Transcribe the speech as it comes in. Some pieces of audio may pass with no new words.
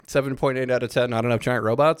7.8 out of 10, not enough giant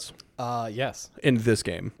robots? Yes. In this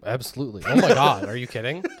game. Absolutely. Oh my God. Are you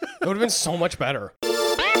kidding? It would have been so much better.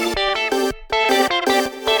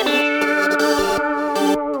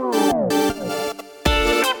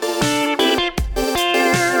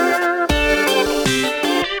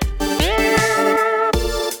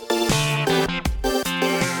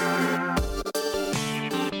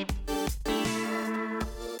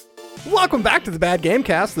 Welcome back to the Bad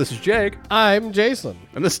Gamecast. This is Jake. I'm Jason.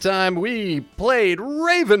 And this time we played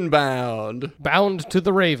Ravenbound. Bound to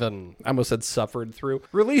the Raven. I almost said suffered through.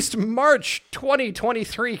 Released March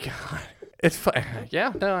 2023. God. It's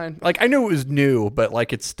yeah, no, I knew it was new, but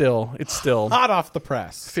like it's still Hot off the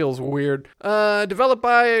press. feels weird.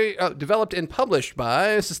 Developed and published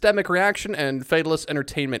by Systemic Reaction and Fatalist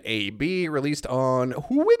Entertainment AB. Released on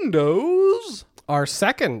Windows. Our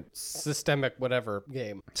second systemic whatever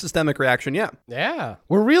game. Systemic Reaction, yeah. Yeah.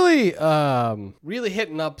 We're really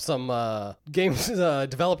hitting up some games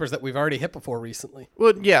developers that we've already hit before recently.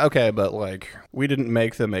 Well, yeah, okay, but like we didn't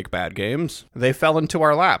make them make bad games. They fell into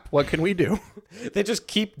our lap. What can we do? They just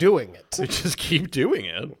keep doing it. They just keep doing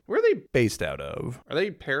it. Where are they based out of? Are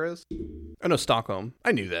they Paris? Oh no, Stockholm.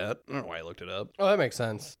 I knew that. I don't know why I looked it up. Oh, that makes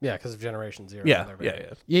sense. Yeah, because of Generation Zero. Yeah.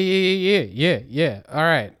 Yeah. All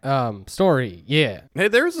right. Story. Yeah. Hey,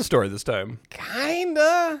 there is a story this time.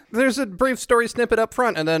 Kinda. There's a brief story snippet up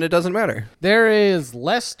front, and then it doesn't matter. There is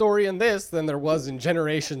less story in this than there was in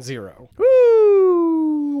Generation Zero.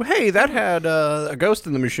 Woo! Hey, that had a ghost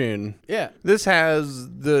in the machine. Yeah. This has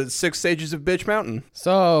the 6 stages of Bitch Mountain.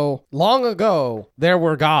 So, long ago, there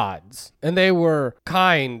were gods, and they were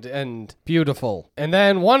kind and beautiful. And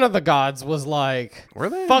then one of the gods was like, Were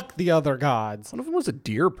they? fuck the other gods. One of them was a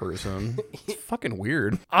deer person. It's fucking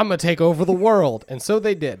weird. I'm gonna take over the world. And so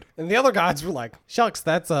they did. And the other gods were like, shucks,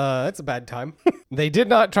 that's a bad time. They did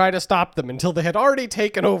not try to stop them until they had already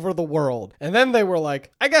taken over the world. And then they were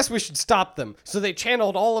like, I guess we should stop them. So they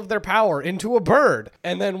channeled all of their power into a bird.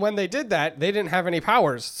 And then when they did that, they didn't have any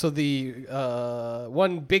powers. So the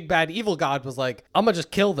one big bad evil god was like, I'm gonna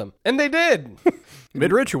just kill them. And they did.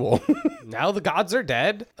 Mid-ritual. Now the gods are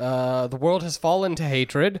dead. The world has fallen to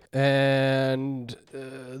hatred. And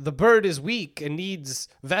the bird is weak and needs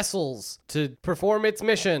vessels to perform its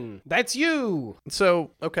mission. That's you.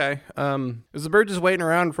 So, okay. Is the bird just waiting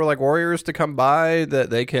around for like warriors to come by that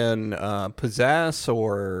they can possess,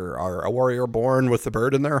 or are a warrior born with the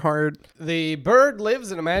bird in their heart? The bird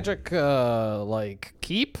lives in a magic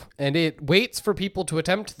keep, and it waits for people to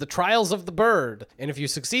attempt the trials of the bird. And if you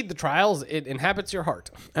succeed the trials, it inhabits your heart.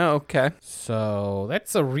 Oh, okay. So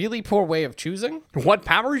that's a really poor way of choosing. What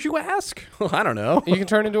powers, you ask? Well, I don't know. You can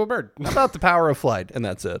turn into a bird. How about the power of flight, and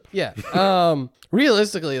that's it? Yeah.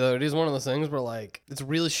 Realistically, though, it is one of those things where, like, it's a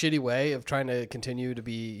really shitty way of trying to continue to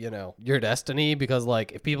be, your destiny, because,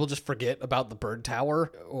 like, if people just forget about the bird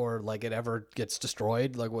tower or, like, it ever gets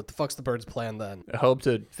destroyed, like, what the fuck's the bird's plan then? I hope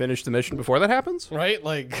to finish the mission before that happens. Right?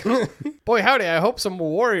 Like, boy, howdy, I hope some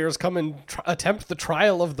warriors come and attempt the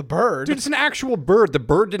trial of the bird. Dude, it's an actual bird. The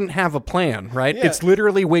bird didn't have a plan, right? Yeah. It's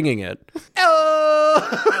literally winging it.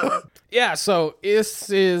 Yeah, so this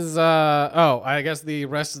is, I guess the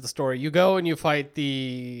rest of the story. You go and you fight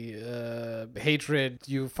the hatred,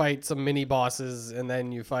 you fight some mini-bosses, and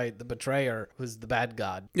then you fight the betrayer, who's the bad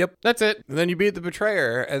god. Yep. That's it. And then you beat the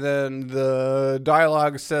betrayer, and then the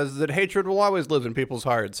dialogue says that hatred will always live in people's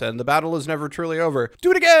hearts, and the battle is never truly over.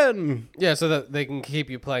 Do it again! Yeah, so that they can keep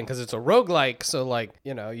you playing, because it's a roguelike, so, like,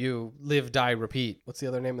 you live, die, repeat. What's the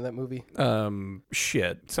other name of that movie?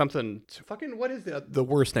 Shit. Something, fucking, what is the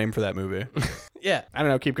worst name for that movie? Yeah. I don't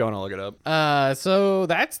know, keep going, I'll look it up. So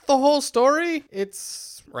that's the whole story. It's...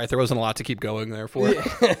 Right, there wasn't a lot to keep going there for.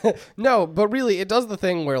 No, but really, it does the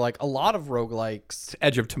thing where, like, a lot of roguelikes...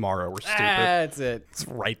 Edge of Tomorrow, we're stupid. That's it. It's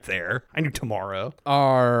right there. I knew Tomorrow.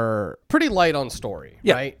 Are pretty light on story,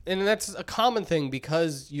 Yeah. right? And that's a common thing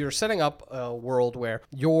because you're setting up a world where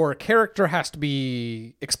your character has to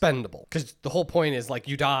be expendable. Because the whole point is, like,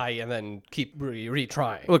 you die and then keep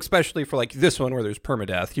retrying. Well, especially for, like, this one where there's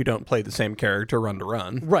permadeath. You don't play the same character run to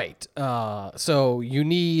run. Right. So you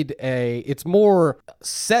need it's more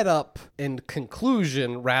setup and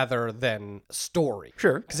conclusion rather than story.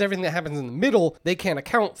 Sure. Because everything that happens in the middle, they can't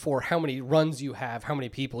account for how many runs you have, how many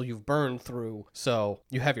people you've burned through. So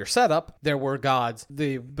you have your setup, there were gods,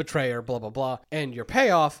 the betrayer, blah, blah, blah, and your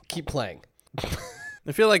payoff, keep playing.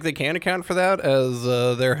 I feel like they can account for that, as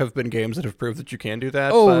there have been games that have proved that you can do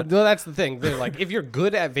that. Oh, but no, that's the thing. They're like, if you're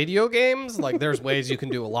good at video games, like there's ways you can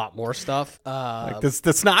do a lot more stuff.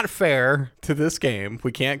 that's not fair to this game.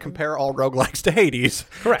 We can't compare all roguelikes to Hades.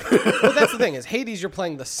 Correct. But that's the thing is Hades, you're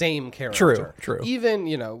playing the same character. True. Even,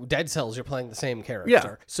 Dead Cells, you're playing the same character.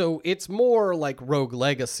 Yeah. So it's more like Rogue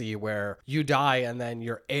Legacy where you die and then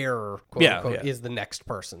your heir, quote unquote, is the next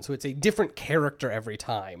person. So it's a different character every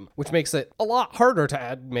time, which makes it a lot harder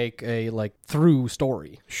to make a like through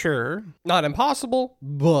story. Sure. Not impossible,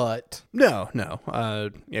 but No.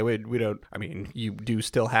 We don't. I mean, you do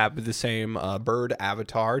still have the same bird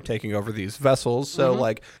avatar taking over these vessels. So,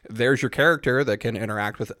 like, there's your character that can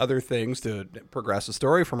interact with other things to progress the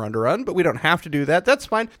story from run to run, but we don't have to do that. That's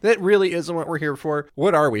fine. That really isn't what we're here for.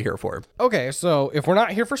 What are we here for? okay, so if we're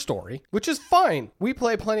not here for story, which is fine, we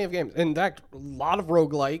play plenty of games. In fact, a lot of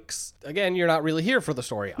roguelikes, again, you're not really here for the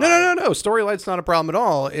story. No. Storyline's not a problem at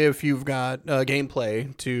all if you've got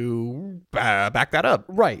gameplay to back that up.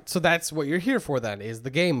 Right, so that's what you're here for then, is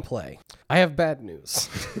the gameplay. I have bad news.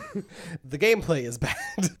 The gameplay is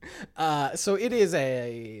bad. So it is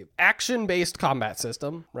a action-based combat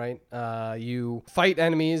system, right? You fight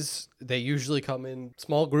enemies. They usually come in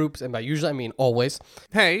small groups, and by usually I mean always.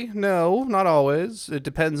 Hey, no, not always. It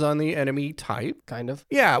depends on the enemy type. Kind of.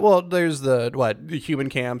 Yeah, well, there's the human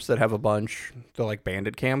camps that have a bunch. They're like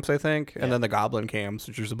bandit camps, I think. And then the goblin camps,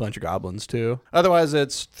 which there's a bunch of goblins too. Otherwise,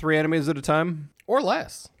 it's 3 enemies at a time. Or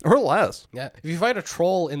less. Or less. Yeah. If you fight a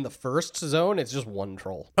troll in the first zone, it's just 1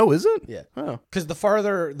 troll. Oh, is it? Yeah. Oh. Because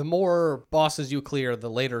the more bosses you clear, the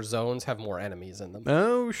later zones have more enemies in them.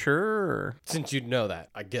 Oh, sure. Since you'd know that,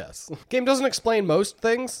 I guess. Game doesn't explain most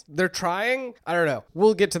things. They're trying. I don't know.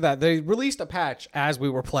 We'll get to that. They released a patch as we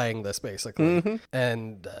were playing this, basically.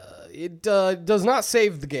 And it does not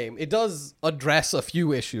save the game. It does address a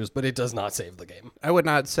few issues, but it does not save the game. I would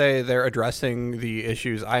not say they're addressing the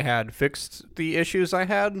issues I had, fixed the issues I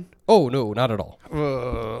had. Oh, no, not at all.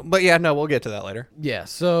 But yeah, no, we'll get to that later. Yeah,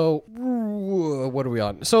 so what are we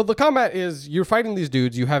on? So the combat is you're fighting these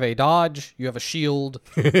dudes. You have a dodge. You have a shield.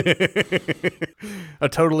 A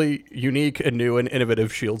totally unique and new and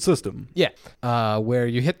innovative shield system. Yeah, where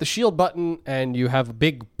you hit the shield button and you have a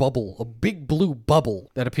big bubble, a big blue bubble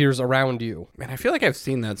that appears around you. Man, I feel like I've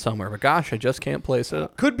seen that somewhere, but gosh, I just can't place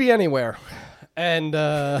it. Could be anywhere. And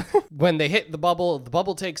when they hit the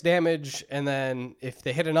bubble takes damage, and then if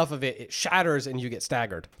they hit enough of it, it shatters and you get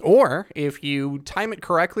staggered. Or if you time it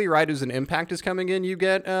correctly, right as an impact is coming in, you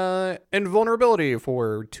get invulnerability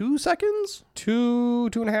for 2 seconds?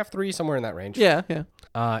 2.5, 3, somewhere in that range. Yeah.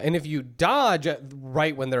 And if you dodge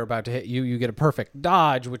right when they're about to hit you, you get a perfect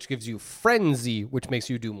dodge, which gives you frenzy, which makes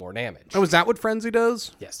you do more damage. Oh, is that what frenzy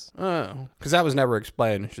does? Yes. Oh, because that was never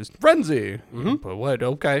explained. It's just frenzy. But what?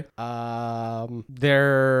 Okay.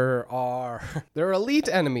 There are elite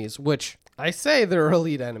enemies, which I say there are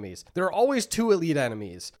elite enemies. There are always 2 elite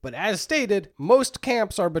enemies, but as stated, most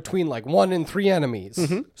camps are between like 1 and 3 enemies.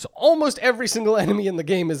 So almost every single enemy in the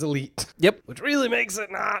game is elite. Yep. Which really makes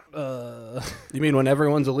it not. You mean when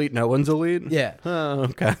everyone's elite, no one's elite? Yeah. Oh,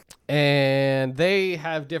 okay. And they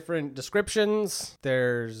have different descriptions.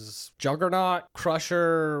 There's Juggernaut,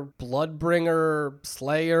 Crusher, Bloodbringer,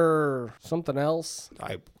 Slayer, something else.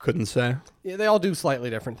 I couldn't say. Yeah, they all do slightly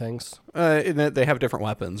different things. In that they have different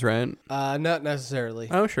weapons, right? Not necessarily.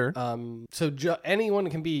 Oh, sure. So anyone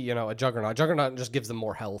can be, a Juggernaut. Juggernaut just gives them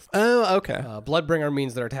more health. Oh, okay. Bloodbringer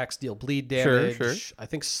means their attacks deal bleed damage. Sure. I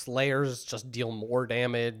think Slayers just deal more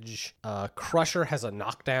damage. Crusher has a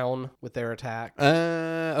knockdown with their attack.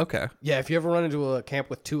 Okay. Yeah, if you ever run into a camp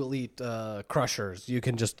with 2 elite Crushers, you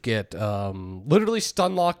can just get literally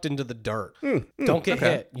stun locked into the dirt. Don't get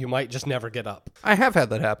hit. You might just never get up. I have had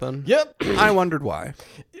that happen. Yep. I wondered why.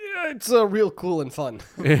 Yeah, it's real cool and fun.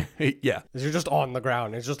 Yeah. You're just on the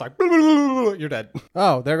ground. It's just like, you're dead.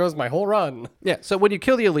 Oh, there goes my whole run. Yeah, so when you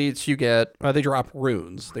kill the elites, you get, they drop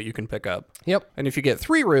runes that you can pick up. Yep. And if you get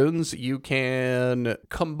 3 runes, you can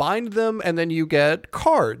combine them and then you get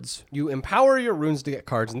cards. You empower your runes to get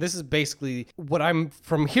cards, and this is basically what I'm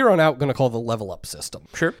from here on out going to call the level up system.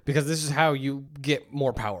 Sure. Because this is how you get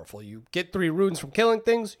more powerful. You get 3 runes from killing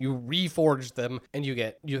things, you reforge them, and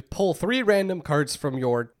you pull 3 random cards from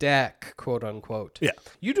your deck, quote unquote. Yeah.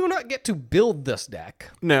 You do not get to build this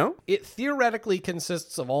deck. No. It theoretically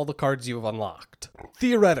consists of all the cards you have unlocked.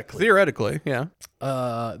 Theoretically. Theoretically, yeah.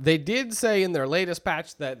 They did say in their latest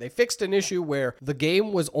patch that they fixed an issue where the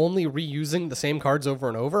game was only reusing the same cards over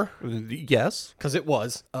and over. Yes. Because it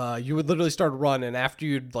was. You would literally start a run, and after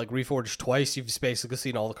you'd like reforged twice, you've basically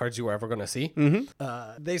seen all the cards you were ever going to see.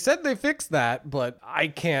 They said they fixed that, but I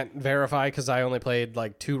can't verify because I only played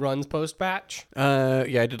like 2 runs post-patch.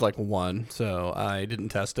 Yeah, I did like 1, so I didn't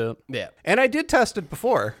test it. Yeah. And I did test it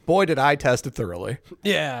before. Boy, did I test it thoroughly.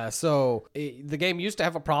 Yeah, so the game used to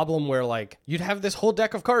have a problem where like you'd have this whole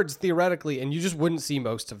deck of cards theoretically, and you just wouldn't see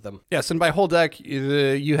most of them. Yes, and by whole deck,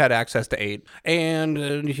 you had access to 8. And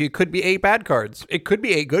it could be 8 bad cards. It could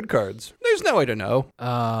be 8 good cards. There's no way to know.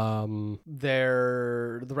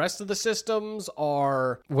 The rest of the systems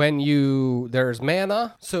are there's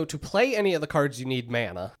mana. So to play any of the cards, you need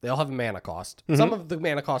mana. They all have a mana cost. Some of the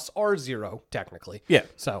mana costs are 0, technically. Yeah.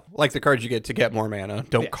 So Like the cards you get to get more mana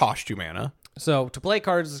don't cost you mana. So to play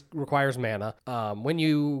cards requires mana. When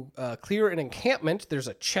you clear an encampment, there's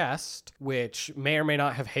a chest, which may or may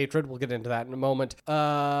not have hatred. We'll get into that in a moment.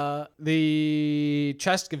 The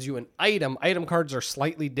chest gives you an item. Item cards are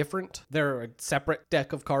slightly different. They're a separate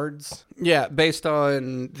deck of cards. Yeah, based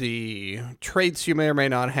on the traits you may or may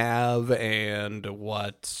not have and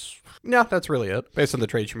what... No, that's really it. Based on the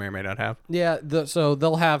traits you may or may not have. Yeah, so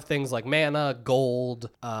they'll have things like mana, gold,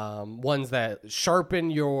 ones that sharpen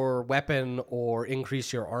your weapon or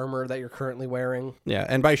increase your armor that you're currently wearing. Yeah,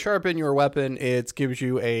 and by sharpen your weapon, it gives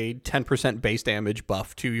you a 10% base damage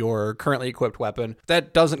buff to your currently equipped weapon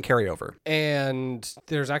that doesn't carry over. And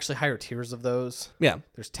there's actually higher tiers of those. Yeah.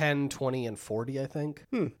 There's 10, 20, and 40, I think.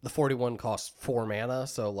 The 41 costs 4 mana,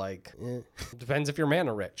 so like, depends if you're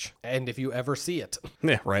mana rich and if you ever see it.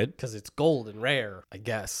 Yeah, right. Because it's gold and rare, I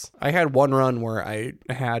guess. I had one run where I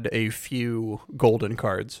had a few golden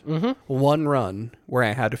cards. One run where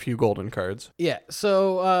I had a few golden cards. Yeah,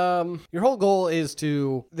 so your whole goal is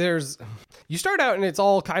you start out and it's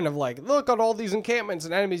all kind of like, look at all these encampments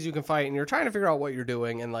and enemies you can fight, and you're trying to figure out what you're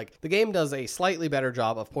doing, and like the game does a slightly better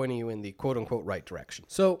job of pointing you in the quote-unquote right direction.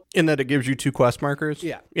 So in that it gives you 2 quest markers?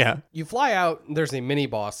 Yeah. You fly out, and there's a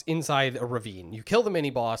mini-boss inside a ravine. You kill the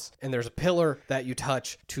mini-boss, and there's a pillar that you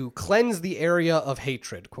touch to cleanse the area of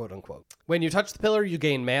hatred, quote-unquote. When you touch the pillar, you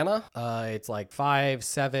gain mana. It's like 5,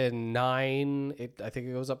 7, 9. I think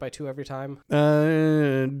it goes up by 2 every time. 5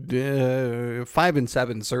 and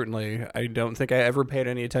 7, certainly. I don't think I ever paid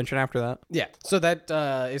any attention after that. Yeah, so that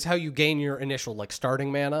is how you gain your initial like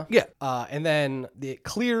starting mana. Yeah. And then it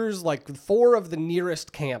clears like 4 of the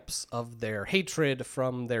nearest camps of their hatred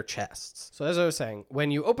from their chests. So as I was saying,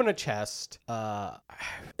 when you open a chest,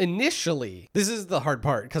 initially, this is the hard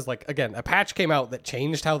part because like, again, a patch came out that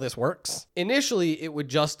changed how this works. Initially, it would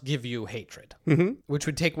just give you hatred, which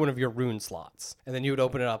would take one of your rune slots, and then you would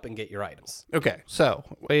open it up and get your items. Okay, so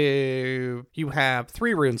you have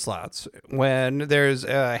 3 rune slots. When there's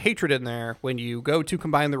hatred in there, when you go to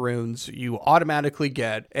combine the runes, you automatically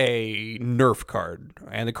get a nerf card.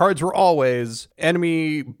 And the cards were always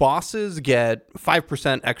enemy bosses get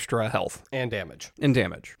 5% extra health. And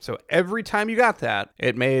damage. So every time you got that,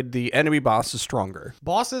 it made the enemy bosses stronger.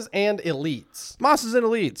 Bosses and elites. Bosses and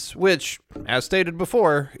elites, which, as stated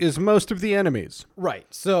before, is most of the enemies. Right.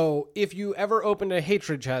 So if you ever opened a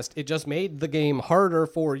hatred chest, it just made the game harder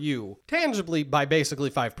for you, tangibly by basically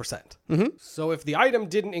 5%. So if the item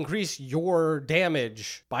didn't increase your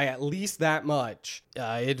damage by at least that much,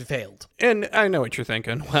 it failed. And I know what you're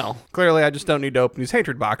thinking. Well, clearly I just don't need to open these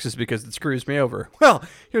hatred boxes because it screws me over. Well,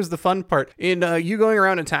 here's the fun part. In you going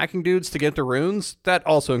around attacking dudes to get the runes, that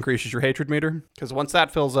also increases your hatred meter. Because once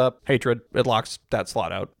that fills up, hatred, it locks that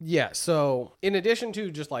slot out. Yeah, so in addition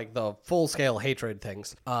to just like the full-scale hatred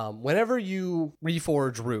things, whenever you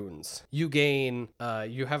reforge runes, you gain,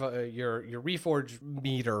 you have your reforge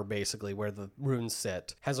meter, basically, where the runes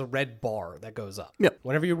sit, has a red bar that goes up. Yep.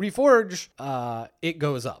 Whenever you reforge, it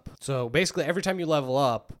goes up. So basically, every time you level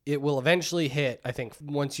up, it will eventually hit, I think,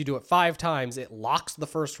 once you do it 5 times, it locks the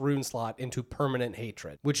first rune slot into permanent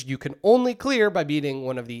hatred, which you can only clear by beating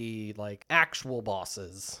one of the, like, actual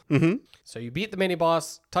bosses. So you beat the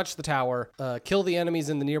mini-boss, touch the tower, kill the enemies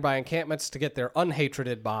in the nearby encampments to get their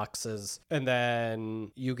unhatreded boxes, and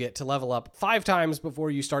then you get to level up 5 times before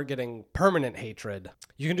you start getting permanent hatred.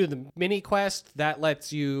 You can do the mini quest that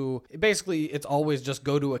lets you, basically, it's always just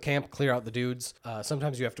go to a camp, clear out the dudes.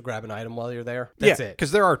 Sometimes you have to grab an item while you're there. That's it.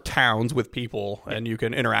 Because there are towns with people, and you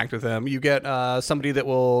can interact with them. You get somebody that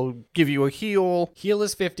will give you a heal. Heal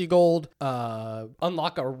is 50 gold.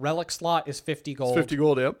 Unlock a relic slot is 50 gold. 50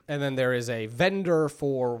 gold, yep. And then there is a vendor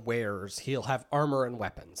for wares. He'll have armor and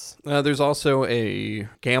weapons. There's also a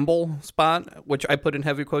gamble spot, which I put in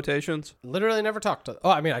heavy quotations. Literally never talked to... Oh,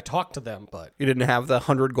 I mean, I talked to them, but... You didn't have the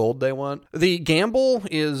 100 gold they want. The gamble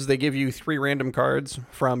is they give you 3 random cards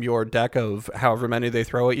from your deck of however many they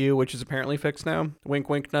throw at you, which is apparently fixed now. Wink,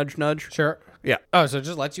 wink, nudge, nudge. Sure. Yeah. Oh, so it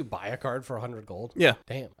just lets you buy a card for 100 gold? Yeah.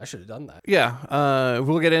 Damn, I should have done that. Yeah.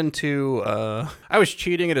 We'll get into... I was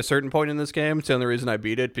cheating at a certain point in this game. It's the only reason I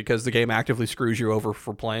beat it, because the game actively screws you over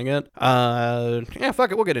for playing it. Yeah,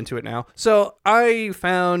 fuck it. We'll get into it now. So I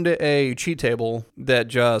found a cheat table that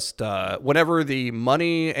just... whenever the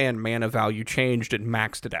money and mana value changed, it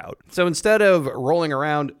maxed it out. So instead of rolling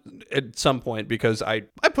around at some point, because I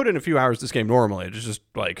put in a few hours this game normally to just,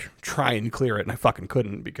 like, try and clear it, and I fucking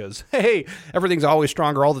couldn't, because, hey... Everything's always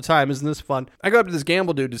stronger all the time. Isn't this fun? I go up to this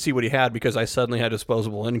gamble dude to see what he had, because I suddenly had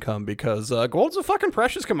disposable income, because gold's a fucking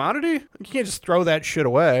precious commodity. You can't just throw that shit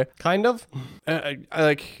away. Kind of.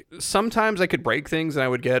 Like, sometimes I could break things and I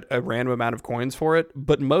would get a random amount of coins for it,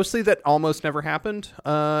 but mostly that almost never happened.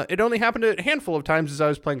 It only happened a handful of times as I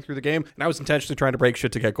was playing through the game, and I was intentionally trying to break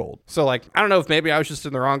shit to get gold. So, like, I don't know if maybe I was just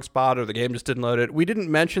in the wrong spot or the game just didn't load it. We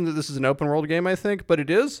didn't mention that this is an open world game, I think, but it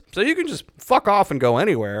is. So you can just fuck off and go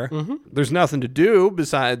anywhere. Mm-hmm. There's nothing to do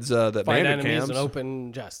besides the find bandit enemies camps. and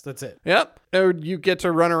open chests. That's it. Yep. Or you get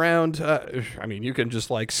to run around. I mean, you can just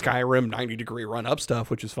like Skyrim 90-degree run up stuff,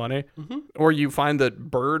 which is funny. Mm-hmm. Or you find that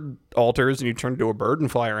bird altars and you turn into a bird and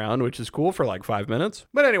fly around, which is cool for like 5 minutes.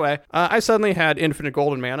 But anyway, I suddenly had infinite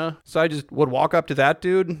gold and mana, so I just would walk up to that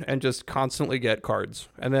dude and just constantly get cards.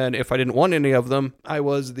 And then if I didn't want any of them, I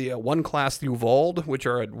was the one class Uvold, which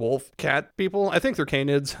are wolf cat people. I think they're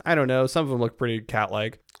canids. I don't know. Some of them look pretty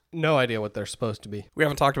cat-like. No idea what they're supposed to be. We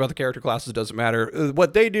haven't talked about the character classes, doesn't matter.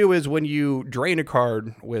 What they do is when you drain a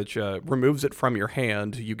card, which removes it from your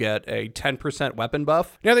hand, you get a 10% weapon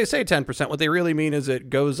buff. Now, they say 10%. What they really mean is it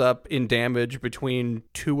goes up in damage between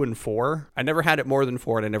 2 and 4. I never had it more than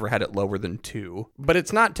 4, and I never had it lower than 2. But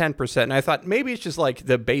it's not 10%, and I thought maybe it's just like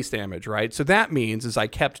the base damage, right? So that means as I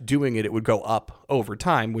kept doing it, it would go up over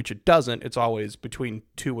time, which it doesn't. It's always between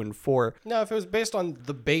 2 and 4. No, if it was based on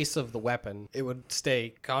the base of the weapon, it would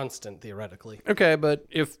stay constant, theoretically. Okay, but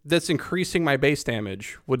if that's increasing my base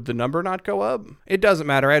damage, would the number not go up? It doesn't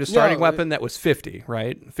matter. I had a starting weapon that was 50,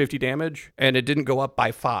 right? 50 damage, and it didn't go up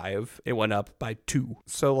by 5. It went up by 2.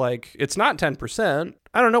 So, like, it's not 10%.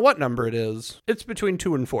 I don't know what number it is. It's between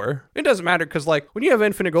 2 and 4. It doesn't matter, because, like, when you have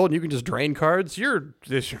infinite gold and you can just drain cards,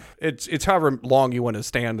 it's however long you want to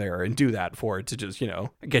stand there and do that for it to just,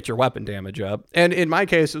 get your weapon damage up. And in my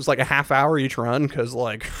case, it was like a half hour each run, because,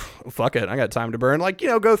 like, fuck it, I got time to burn. Like,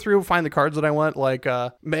 go through, find the cards that I want, like, you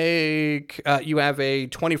have a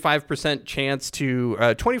 25% chance to,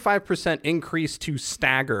 25% increase to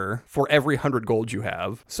stagger for every 100 gold you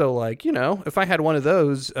have. So, like, if I had one of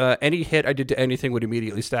those, any hit I did to anything would immediately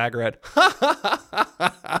stagger it.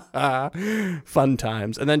 Fun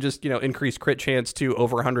times. And then just, increase crit chance to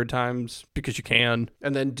over 100 times because you can.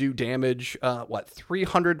 And then do damage,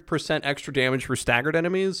 300% extra damage for staggered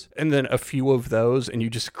enemies. And then a few of those, and you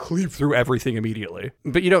just cleave through everything immediately.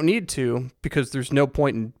 But you don't need to, because there's no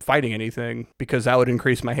point in fighting anything, because that would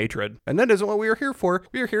increase my hatred. And that isn't what we are here for.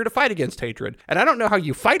 We are here to fight against hatred. And I don't know how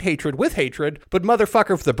you fight hatred with hatred, but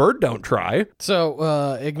motherfucker, if the bird don't try.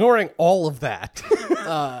 So, ignoring all of that...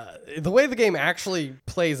 the way the game actually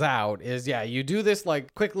plays out is, you do this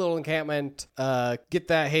like quick little encampment, get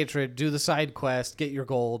that hatred, do the side quest, get your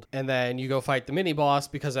gold, and then you go fight the mini boss,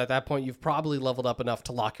 because at that point you've probably leveled up enough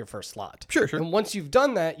to lock your first slot. Sure. And once you've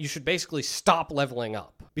done that, you should basically stop leveling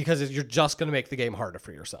up, because you're just going to make the game harder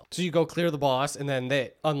for yourself. So you go clear the boss, and then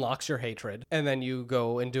that unlocks your hatred, and then you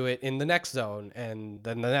go and do it in the next zone, and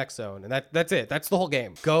then the next zone, and that's it. That's the whole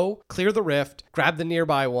game. Go, clear the rift, grab the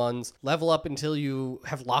nearby ones, level up until you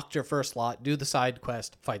have locked your first slot, do the side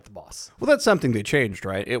quest, fight the boss. Well, that's something they changed,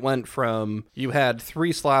 right? It went from you had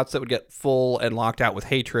 3 slots that would get full and locked out with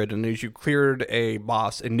hatred, and as you cleared a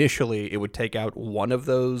boss initially, it would take out one of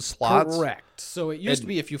those slots. Correct. So it used to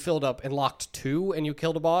be if you filled up and locked 2 and you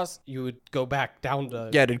killed a boss, you would go back down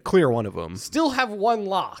to... Yeah, it'd clear one of them. Still have 1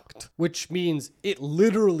 locked, which means it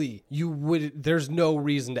literally, there's no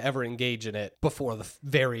reason to ever engage in it before the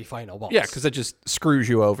very final boss. Yeah, because it just screws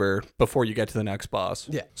you over before you get to the next boss.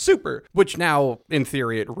 Yeah. Super. Which now, in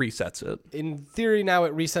theory, it resets it. In theory, now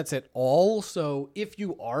it resets it all. So if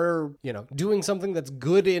you are, doing something that's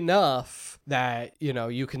good enough that,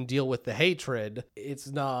 you can deal with the hatred,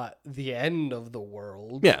 it's not the end end of the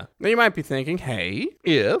world. Yeah. Now you might be thinking, hey,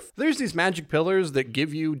 if there's these magic pillars that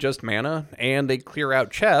give you just mana and they clear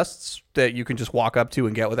out chests that you can just walk up to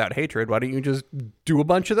and get without hatred, why don't you just do a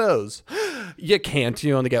bunch of those? You can't.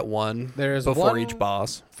 You only get one before each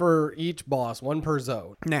boss. For each boss, one per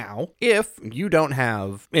zone. Now, if you don't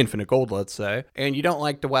have infinite gold, let's say, and you don't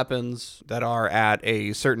like the weapons that are at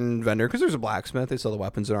a certain vendor, because there's a blacksmith, they sell the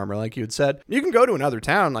weapons and armor like you had said, you can go to another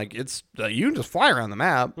town, like it's, you can just fly around the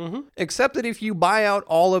map, except that if you buy out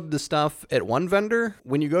all of the stuff at one vendor,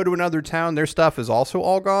 when you go to another town, their stuff is also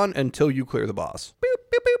all gone until you clear the boss. Boop,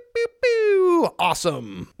 boop, boop, boop, boop.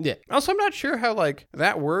 Awesome. Yeah. Also, I'm not sure how like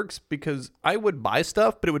that works because I would buy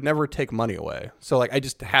stuff, but it would never take money away. So like I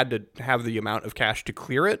just had to have the amount of cash to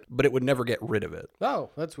clear it, but it would never get rid of it.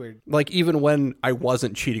 Oh, that's weird. Like even when I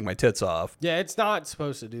wasn't cheating my tits off. Yeah, it's not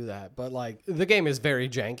supposed to do that, but like the game is very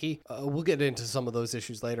janky. We'll get into some of those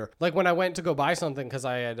issues later. Like when I went to go buy something because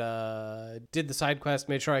I had did the side quest,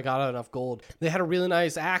 made sure I got enough gold. They had a really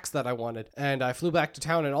nice axe that I wanted, and I flew back to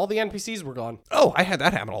town, and all the NPCs were gone. Oh, I had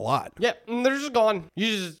that happen a lot. Yeah, and they're just gone.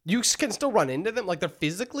 You can still run into them, like they're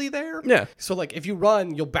physically there. Yeah. So like if you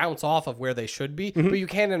run, you'll bounce off of where they should be, but you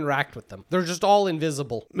can't interact with them. They're just all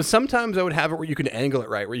invisible. Sometimes I would have it where you could angle it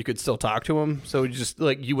right, where you could still talk to them. So just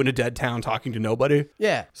like you in a dead town talking to nobody.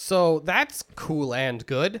 Yeah. So that's cool and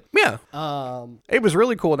good. Yeah. It was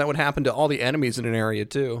really cool. And that would happen to all the enemies in an area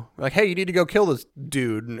too. Like, hey, you need to go kill this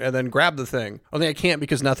dude and then grab the thing. Only I can't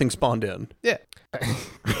because nothing spawned in. Yeah.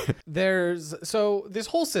 There's this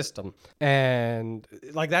whole system, and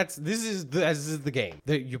like this is the game.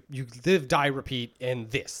 You live, die, repeat, and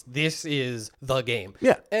this is the game.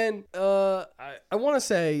 Yeah. And I want to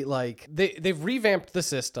say like they've revamped the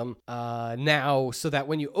system now so that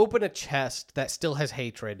when you open a chest that still has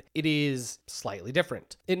hatred, it is slightly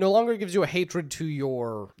different. It no longer gives you a hatred to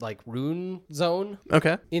your like rune zone.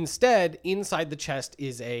 Okay. Instead, inside the chest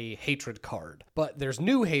is a hatred card, but there's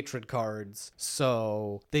new hatred cards,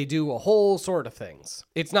 so they do a whole sort of things.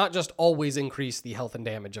 It's not just always increase the health and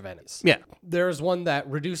damage of enemies. Yeah. There's one that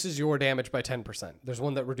reduces your damage by 10%. There's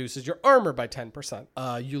one that reduces your armor by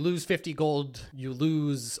 10%. You lose 50 gold, you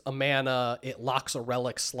lose a mana, it locks a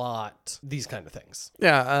relic slot, these kind of things.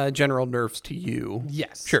 Yeah, general nerfs to you.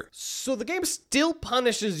 Yes. Sure. So the game still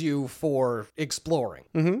punishes you for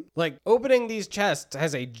exploring. Like, opening these chests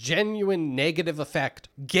has a genuine negative effect,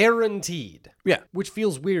 guaranteed. Yeah. Which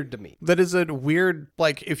feels weird to me. That is a weird,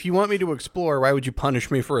 like, if you want me to explore, why would you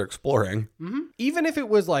punish me for exploring? Even if it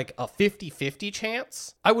was like a 50-50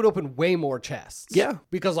 chance, I would open way more chests. Yeah.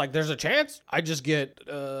 Because like there's a chance I just get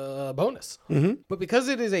a bonus. But because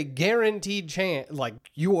it is a guaranteed chance, like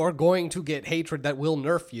you are going to get hatred that will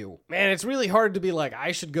nerf you, man, it's really hard to be like,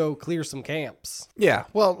 I should go clear some camps. Yeah.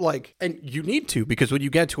 Well, like, and you need to, because when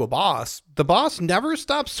you get to a boss, the boss never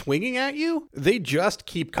stops swinging at you. They just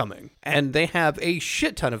keep coming. And they have a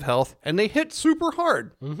shit ton of health, and they hit super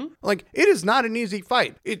hard. Like, it is not an easy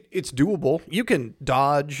fight. It's doable. You can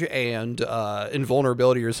dodge and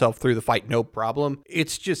invulnerability yourself through the fight, no problem.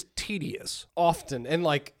 It's just tedious. Often. And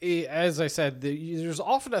like, as I said, there's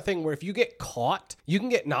often a thing where if you get caught, you can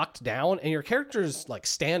get knocked down, and your character's like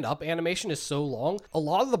stand-up animation is so long, a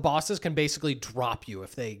lot of the bosses can basically drop you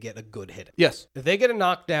if they get a good hit. Yes. If they get a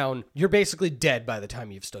knockdown, you're basically dead by the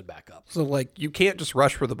time you've stood back up. So, like, you can't just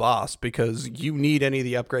rush for the boss because you need any of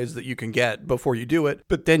the upgrades that you can get before you do it,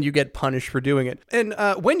 but then you get punished for doing it. And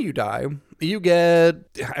when you die, you get,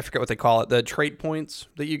 I forget what they call it, the trait points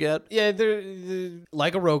that you get. Yeah, they're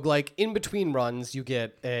like a roguelike. In between runs, you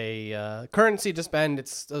get a currency to spend.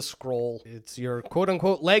 It's a scroll. It's your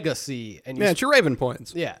quote-unquote legacy. And It's your Raven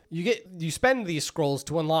points. Yeah, you spend these scrolls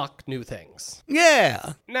to unlock new things.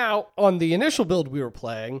 Yeah. Now, on the initial build we were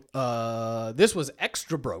playing, this was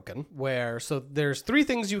extra broken, so there's 3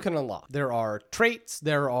 things you can unlock. There are traits,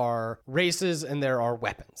 there are races, and there are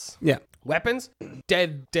weapons. Yeah. Weapons,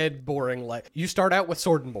 dead boring. Like, you start out with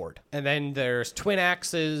sword and board, and then there's twin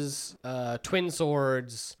axes, twin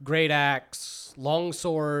swords, great axe, long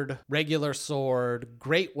sword, regular sword,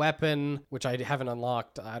 great weapon, which I haven't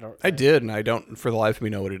unlocked. I did, and I don't for the life of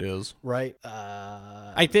me know what it is. Right.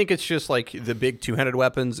 I think it's just like the big two-handed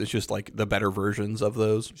weapons. It's just like the better versions of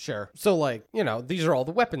those. Sure. So like, these are all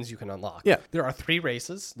the weapons you can unlock. Yeah. There are 3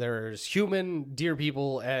 races. There's human, deer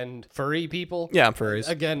people, and furry people. Yeah, furries.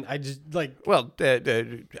 Again, I just like... Well,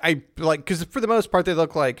 I like, because for the most part, they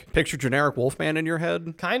look like picture generic Wolfman in your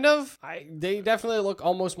head. Kind of. They definitely look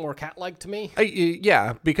almost more cat-like to me.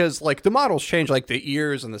 Yeah, because like the models change, like the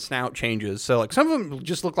ears and the snout changes. So like some of them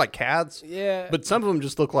just look like cats. Yeah. But some of them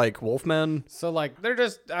just look like Wolfmen. So like they're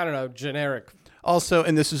just, I don't know, generic Also,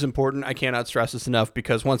 and this is important, I cannot stress this enough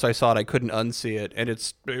because once I saw it, I couldn't unsee it, and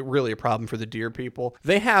it's really a problem for the deer people.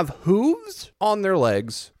 They have hooves on their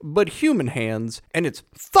legs, but human hands, and it's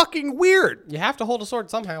fucking weird. You have to hold a sword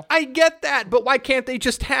somehow. I get that, but why can't they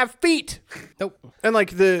just have feet? Nope. And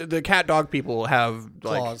like the cat dog people have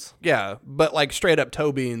like Claws. Yeah, but like straight up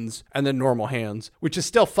toe beans and then normal hands, which is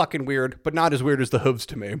still fucking weird, but not as weird as the hooves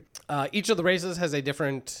to me. Each of the races has a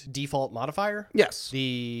different default modifier. Yes.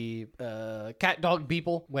 The cat dog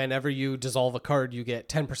people, whenever you dissolve a card, you get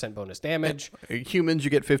 10% bonus damage. Humans, you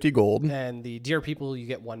get 50 gold. And the deer people, you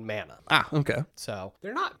get 1 mana. Ah, okay. So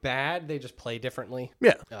they're not bad. They just play differently.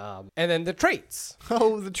 Yeah. And then the traits.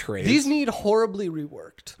 Oh, the traits. These need horribly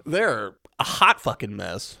reworked. They're a hot fucking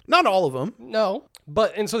mess. Not all of them. No.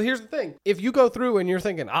 And so here's the thing. If you go through and you're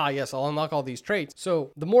thinking, yes, I'll unlock all these traits.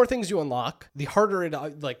 So the more things you unlock, the harder it,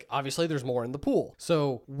 obviously there's more in the pool.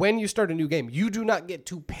 So when you start a new game, you do not get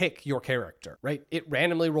to pick your character, right? It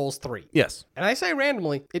randomly rolls 3. Yes. And I say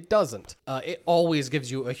randomly, it doesn't. It always gives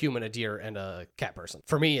you a human, a deer, and a cat person.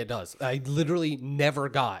 For me, it does. I literally never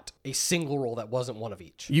got a single roll that wasn't one of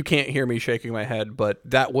each. You can't hear me shaking my head, but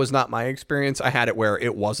that was not my experience. I had it where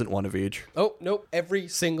it wasn't one of each. Oh, nope. Every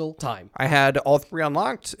single time. I had all 3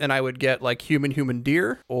 unlocked, and I would get like human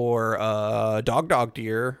deer, or dog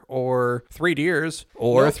deer, or 3 deers,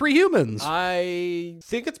 or 3 humans. I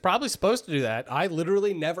think it's probably supposed to do that. I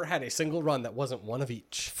literally never had a single run that wasn't one of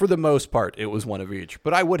each. For the most part, it was one of each.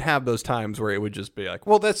 But I would have those times where it would just be like,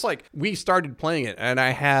 well, that's like, we started playing it, and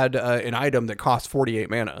I had an item that cost 48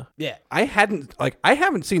 mana. Yeah. I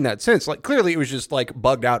haven't seen that since. Like, clearly it was just like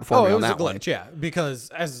bugged out for me on that one. It was a glitch, yeah. Because,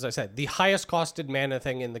 as I said, the highest costed mana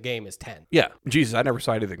thing in the game is 10. Yeah. Jesus, I never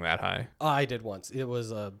saw anything that high. I did once. It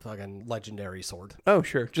was a fucking legendary sword. Oh,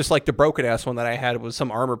 sure. Just like the broken ass one that I had was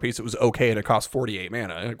some armor piece that was okay and it cost 48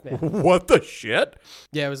 mana. Like, what the shit?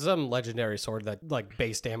 Yeah, it was some legendary sword that like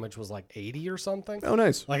base damage was like 80 or something. Oh,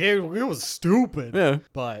 nice. Like it was stupid. Yeah.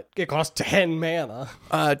 But it cost 10 mana.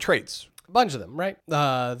 Traits. Bunch of them, right?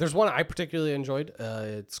 There's one I particularly enjoyed.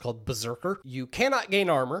 It's called Berserker. You cannot gain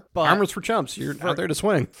armor, but Armor's for chumps. You're out there to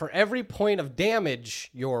swing. For every point of damage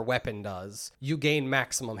your weapon does, you gain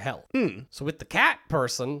maximum health. So with the cat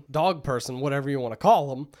person, dog person, whatever you want to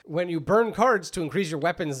call them, when you burn cards to increase your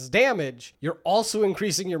weapon's damage, you're also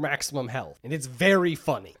increasing your maximum health. And it's very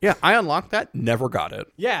funny. Yeah, I unlocked that. Never got it.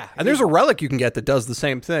 Yeah. And there's a relic you can get that does the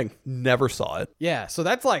same thing. Never saw it. Yeah, so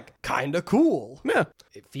that's like kind of cool. Yeah.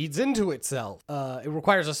 It feeds into itself. It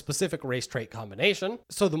requires a specific race trait combination.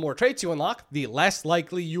 So the more traits you unlock, the less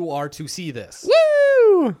likely you are to see this.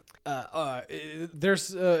 Woo!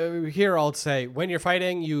 There's here I'll say when you're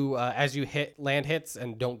fighting, you as you hit land hits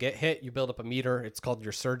and don't get hit, you build up a meter. It's called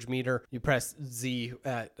your surge meter. You press Z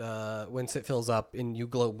at once it fills up and you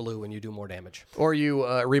glow blue and you do more damage. Or you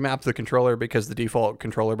remap the controller because the default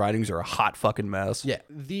controller bindings are a hot fucking mess. Yeah.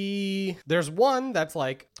 There's one that's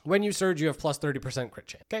like when you surge, you have plus 30% crit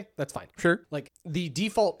chance. Okay, that's fine. Sure. Like the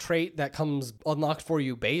default trait that comes unlocked for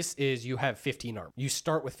you base is you have 15 armor. You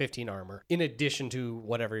start with 15 armor in addition to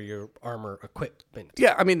whatever your armor equipment.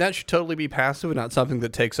 Yeah, I mean, that should totally be passive and not something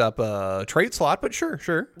that takes up a trait slot, but sure.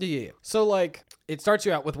 Yeah. So like it starts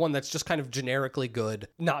you out with one that's just kind of generically good.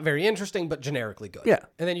 Not very interesting, but generically good. Yeah.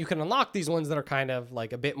 And then you can unlock these ones that are kind of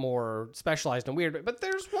like a bit more specialized and weird. But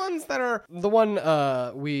there's ones that are the one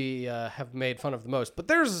we have made fun of the most. But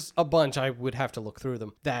there's a bunch, I would have to look through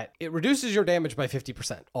them, that it reduces your damage by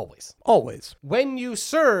 50%. Always. When you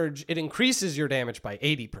surge, it increases your damage by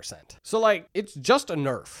 80%. So like, it's just a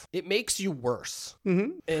nerf. It makes you worse.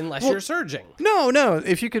 Unless you're surging. No.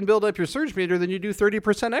 If you can build up your surge meter, then you do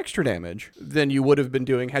 30% extra damage than you would have been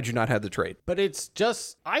doing had you not had the trait. But it's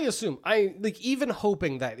just, I assume, even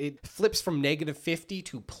hoping that it flips from negative 50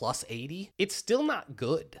 to plus 80, it's still not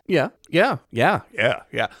good. Yeah.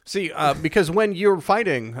 See, because when you're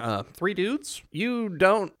fighting 3 dudes, you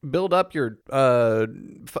don't build up your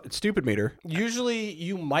stupid meter. Usually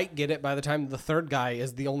you might get it by the time the third guy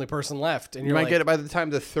is the only person left. And you might get it by the time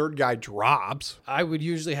the third guy drops. I would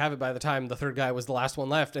usually have it by the time the third guy was the last one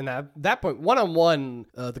left. And at that point, one-on-one,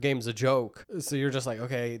 the game's a joke. So you're just like,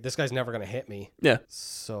 okay, this guy's never going to hit me. Yeah.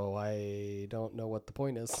 So I don't know what the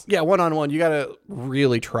point is. Yeah, one-on-one, you got to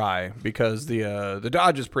really try because the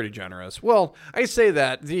dodge is pretty generous. Well, I say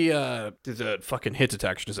that the fucking hit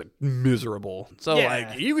detection is miserable. So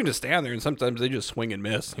like you can just stand there and sometimes they just swing and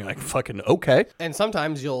miss. You're like, fucking okay. And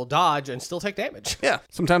sometimes you'll dodge and still take damage. Yeah.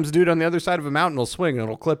 Sometimes a dude on the other side of a mountain will swing and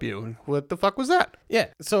it'll clip you. What the fuck was that? Yeah.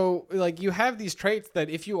 So like you have these traits that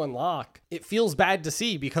if you unlock, it feels bad to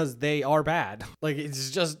see because they are bad. bad. Like,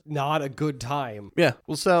 it's just not a good time. Yeah.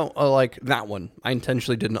 Well, so like that one, I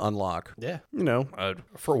intentionally didn't unlock. Yeah. You know,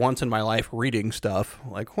 for once in my life, reading stuff.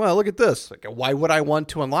 Like, well, look at this. Like, why would I want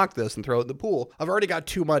to unlock this and throw it in the pool? I've already got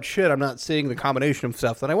too much shit. I'm not seeing the combination of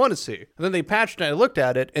stuff that I want to see. And then they patched and I looked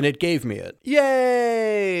at it and it gave me it.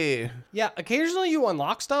 Yay! Yeah, occasionally you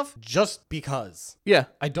unlock stuff just because. Yeah.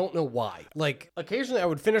 I don't know why. Like, occasionally I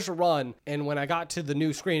would finish a run, and when I got to the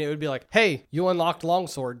new screen, it would be like, hey, you unlocked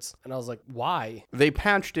longswords. And I was like, why? They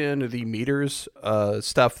patched in the meters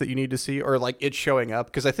stuff that you need to see, or like it showing up,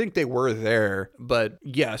 because I think they were there. But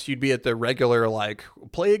yes, you'd be at the regular, like,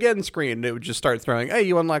 play again screen, and it would just start throwing, hey,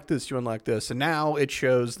 you unlocked this, you unlocked this. And now it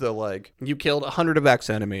shows the, like, you killed 100 of X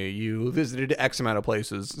enemy, you visited X amount of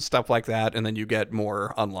places, stuff like that, and then you get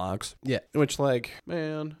more unlocks. Yeah. Which, like,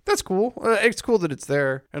 man, that's cool. It's cool that it's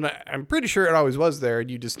there. And I'm pretty sure it always was there, and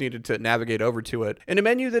you just needed to navigate over to it. In a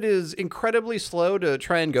menu that is incredibly slow to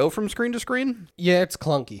try and go from screen to screen. Yeah, it's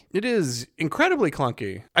clunky. It is incredibly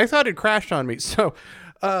clunky. I thought it crashed on me. So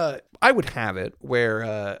I would have it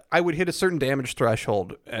where I would hit a certain damage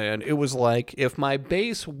threshold, and it was like if my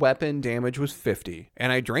base weapon damage was 50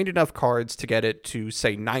 and I drained enough cards to get it to,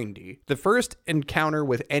 say, 90, the first encounter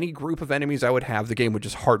with any group of enemies I would have, the game would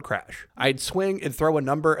just hard crash. I'd swing and throw a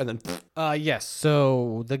number and then yes,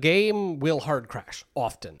 so the game will hard crash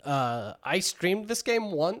often. I streamed this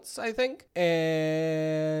game once, I think,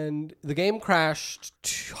 and the game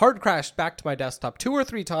hard crashed back to my desktop 2 or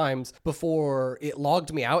 3 times before it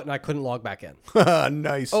logged me out and I couldn't log back in.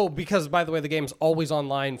 Nice. Oh, because, by the way, the game's always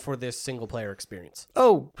online for this single player experience.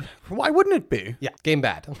 Oh, why wouldn't it be? Yeah, game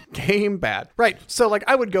bad. Game bad. Right. So, like,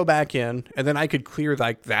 I would go back in and then I could clear,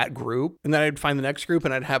 like, that group, and then I'd find the next group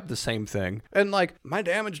and I'd have the same thing. And, like, my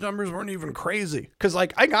damage numbers weren't even crazy. Because,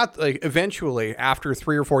 like, I got, like, eventually, after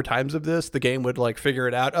 3 or 4 times of this, the game would, like, figure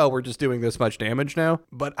it out. Oh, we're just doing this much damage now.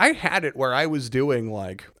 But I had it where I was doing,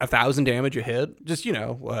 like, 1,000 damage a hit. Just, you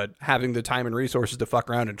know, having the time and resources to fuck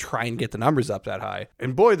around and try and get the numbers up that high.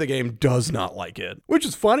 And boy, the game does not like it. Which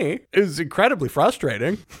is funny. It's incredibly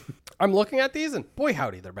frustrating. I'm looking at these, and boy,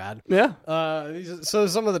 howdy, they're bad. Yeah. So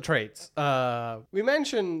some of the traits. We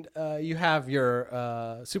mentioned you have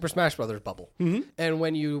your Super Smash Brothers bubble. Mm-hmm. And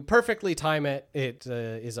when you perfectly time it, it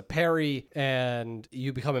is a parry, and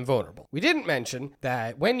you become invulnerable. We didn't mention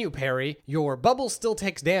that when you parry, your bubble still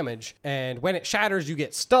takes damage, and when it shatters, you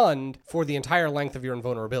get stunned for the entire length of your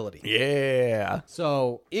invulnerability. Yeah.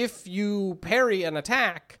 So if you parry an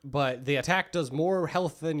attack, but the attack does more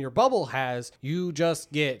health than your bubble has, you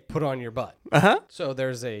just get put on your butt. So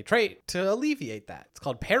there's a trait to alleviate that. It's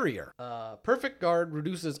called Parrier. Perfect guard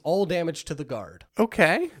reduces all damage to the guard.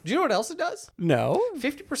 Okay. Do you know what else it does? No.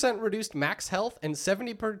 50% reduced max health and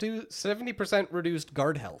 70% reduced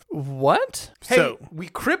guard health. What? Hey, we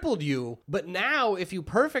crippled you, but now if you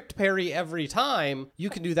perfect parry every time, you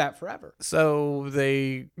can do that forever. So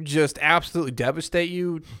they just absolutely devastate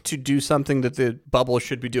you to do something that the bubble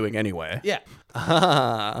should be doing anyway. Yeah.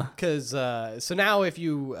 Because so now if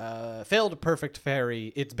you fail to perfect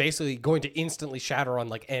parry, it's basically going to instantly shatter on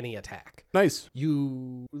like any attack. Nice.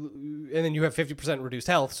 And then you have 50% reduced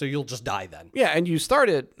health, so you'll just die then. Yeah, and you start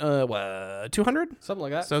at 200? Something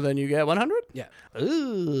like that. So then you get 100? Yeah.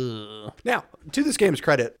 Ooh. Now, to this game's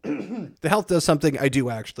credit, the health does something I do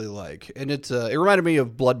actually like, and it reminded me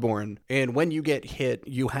of Bloodborne. And when you get hit,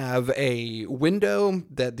 you have a window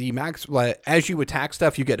that the max, as you attack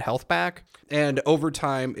stuff, you get health back. And over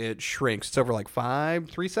time, it shrinks. It's over like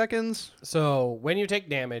 3 seconds. So when you take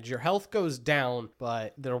damage, your health goes down,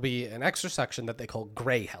 but there'll be an extra section that they call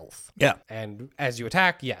gray health. Yeah. And as you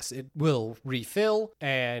attack, yes, it will refill.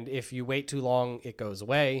 And if you wait too long, it goes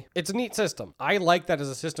away. It's a neat system. I like that as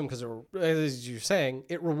a system because, as you're saying,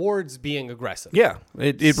 it rewards being aggressive. Yeah.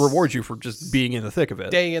 It rewards you for just being in the thick of it.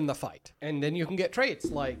 Stay in the fight. And then you can get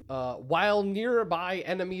traits like, while nearby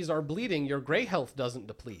enemies are bleeding, your gray health doesn't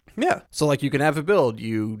deplete. Yeah. So like you can have a build,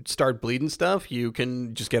 you start bleeding stuff, you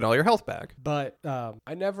can just get all your health back. But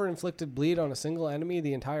I never inflicted bleed on a single enemy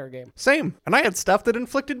the entire game. Same. And I had stuff that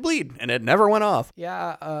inflicted bleed, and it never went off.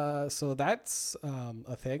 Yeah, so that's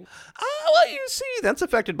a thing. Well, you see, that's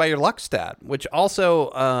affected by your luck stat, which also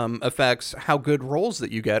affects how good rolls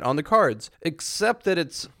that you get on the cards, except that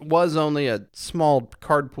it was only a small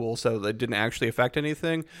card pool, so that didn't actually affect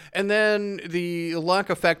anything. And then the luck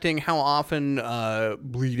affecting how often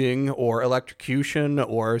bleeding or electrocution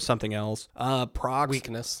or something else, procs.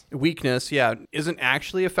 Weakness, yeah, isn't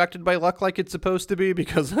actually affected by luck like it's supposed to be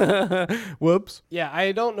because, whoops. Yeah,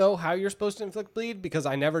 I don't know how you're supposed to inflict bleed because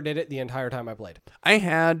I never did it the entire time I played. I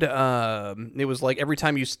had it was like every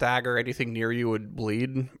time you stagger, anything near you would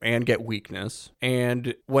bleed and get weakness.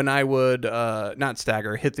 And when I would not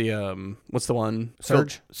stagger, hit the what's the one?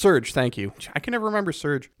 Surge. Surge, thank you. I can never remember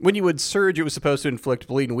surge. When you would surge, it was supposed to inflict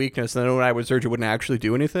bleed and weakness, and then when I would surge, it wouldn't actually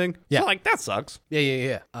do anything. Yeah. So, like, that sucks.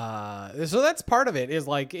 Yeah. So that's part of it, is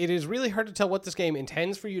like, it is really hard to tell what this game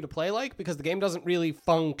intends for you to play like, because the game doesn't really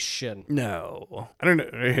function. No. I don't know.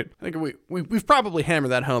 I think we've probably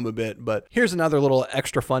hammered that home a bit, but here's another little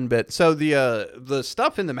extra fun bit. So the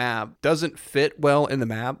stuff in the map doesn't fit well in the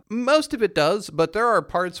map. Most of it does, but there are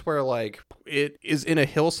parts where, like, it is in a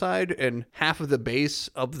hillside and half of the base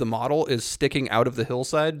of the model is sticking out of the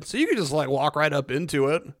hillside. So you can just like walk right up into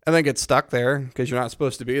it and then get stuck there because you're not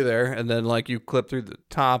supposed to be there. And then like you clip through the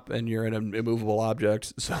top and you're in an immovable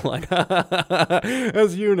object. So like,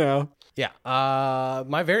 as you know. Yeah.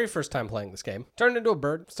 My very first time playing this game, turned into a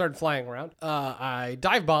bird, started flying around. I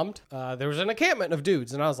dive bombed. There was an encampment of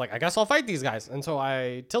dudes, and I was like, I guess I'll fight these guys. And so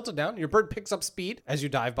I tilted down. Your bird picks up speed as you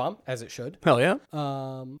dive bomb, as it should. Hell yeah.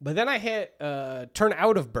 But then I hit turn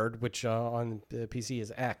out of bird, which on the PC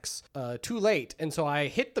is X, too late. And so I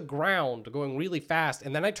hit the ground going really fast,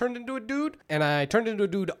 and then I turned into a dude, and I turned into a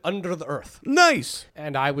dude under the earth. Nice.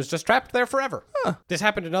 And I was just trapped there forever. Huh. This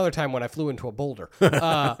happened another time when I flew into a boulder.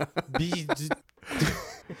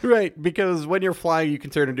 Right, because when you're flying, you can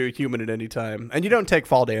turn into a human at any time, and you don't take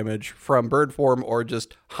fall damage from bird form or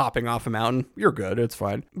just hopping off a mountain. You're good, it's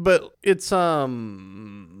fine. But it's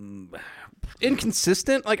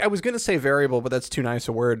inconsistent. Like, I was gonna say variable, but that's too nice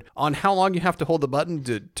a word, on how long you have to hold the button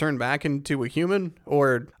to turn back into a human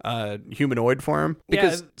or humanoid form,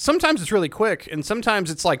 because sometimes it's really quick and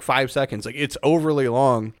sometimes it's like 5 seconds. Like, it's overly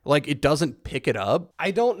long. Like, it doesn't pick it up.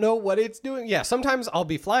 I don't know what it's doing. Yeah, sometimes I'll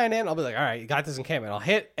be flying in, I'll be like, all right, you got this encampment. I'll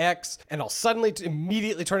hit X and I'll suddenly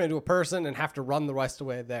immediately turn into a person and have to run the rest of the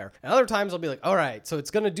way there. And other times I'll be like, all right, so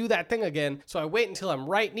it's gonna do that thing again, so I wait until I'm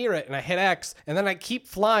right near it and I hit X, and then I keep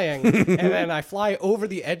flying and then I fly over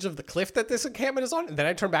the edge of the cliff that this encampment is on, and then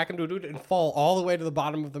I turn back into a dude and fall all the way to the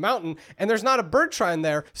bottom of the mountain, and there's not a bird shrine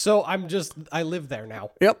there, so I live there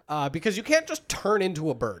now. Yep. Because you can't just turn into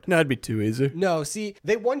a bird. No, it'd be too easy. No, see,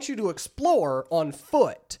 they want you to explore on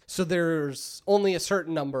foot, so there's only a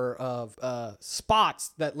certain number of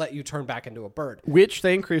spots that let you turn back into a bird. Which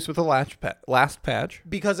they increased with the last patch.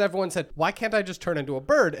 Because everyone said, why can't I just turn into a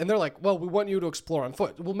bird? And they're like, well, we want you to explore on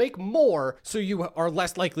foot. We'll make more so you are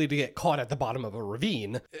less likely to get caught at the bottom of a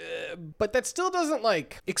ravine. But that still doesn't,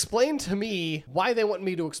 like, explain to me why they want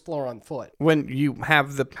me to explore on foot. When you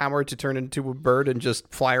have the power to turn into a bird and just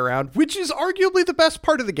fly around, which is arguably the best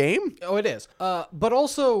part of the game. Oh, it is. But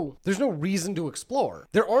also, there's no reason to explore.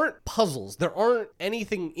 There aren't puzzles. There aren't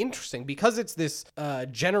anything interesting. Because it's this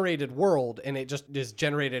generated world and it just is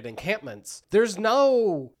generated encampments, there's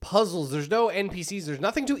no puzzles. There's no NPCs. There's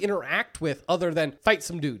nothing to interact with other than fight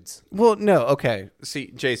some dudes. Well, no, okay.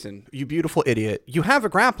 See, Jason, you beautiful idiot. You have a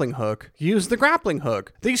grappling hook. Use the grappling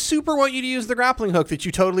hook. They super want you to use the grappling hook that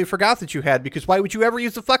you totally forgot that you had, because why would you ever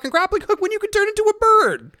use the fucking grappling hook when you could turn into a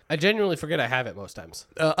bird? I genuinely forget I have it most times.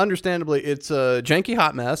 Understandably, it's a janky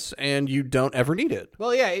hot mess, and you don't ever need it.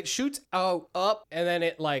 Well, yeah, it shoots out up, and then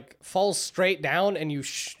it, like, falls straight down, and you,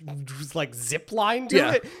 like, zip line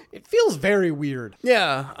to it. It feels very weird.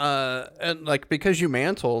 Yeah, and, like, because you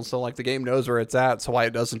mantle, so, like, the game knows where it's at, so why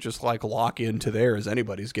it doesn't just, like, lock into there is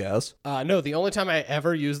anybody's guess. No, the only time I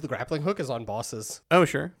ever use the grappling hook is on bosses. Oh,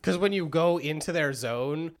 sure. Because when you go into their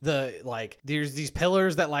zone, there's these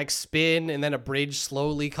pillars that, like, spin, and then a bridge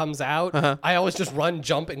slowly comes out. I always just run,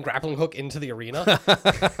 jump, and grappling hook into the arena.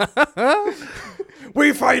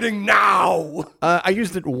 We're fighting now! I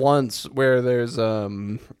used it once where there's,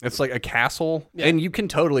 it's like a castle, and you can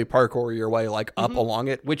totally parkour your way, like, up along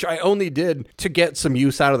it, which I only did to get some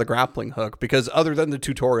use out of the grappling hook, because other than the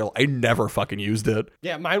tutorial, I never fucking used it.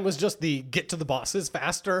 Yeah, mine was just the get to the bosses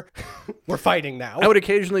faster. We're fighting now. I would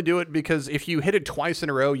occasionally do it because if you hit it twice in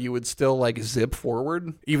a row, you would still, like, zip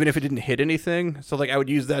forward, even if it didn't hit anything. So, like, I would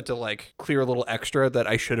use that to, like, clear a little extra that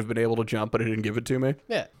I should have been able to jump, but it didn't give it to me.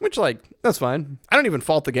 Yeah. Which, like, that's fine. I don't even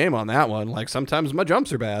fault the game on that one. Like, sometimes my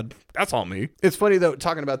jumps are bad. That's all me. It's funny, though,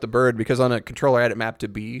 talking about the bird, because on a controller I had it mapped to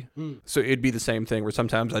B. So it'd be the same thing where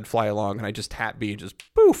sometimes I'd fly along and I just tap B and just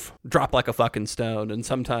poof, drop like a fucking stone. And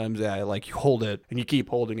sometimes, I like, you hold it and you keep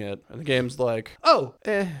holding it it. And the game's like, oh,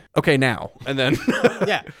 okay, now. And then,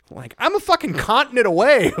 Yeah. like, I'm a fucking continent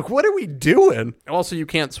away. What are we doing? Also, you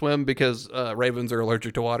can't swim because ravens are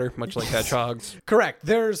allergic to water, much like hedgehogs. Correct.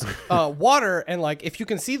 There's water, and like if you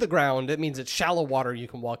can see the ground, it means it's shallow water you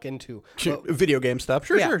can walk into. Video game stuff.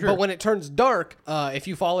 Sure, Yeah, sure, sure. but when it turns dark, if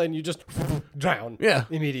you fall in, you just drown. Yeah.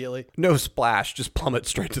 Immediately. No splash, just plummet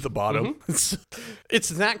straight to the bottom. It's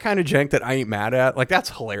that kind of jank that I ain't mad at. Like, that's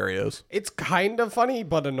hilarious. It's kind of funny,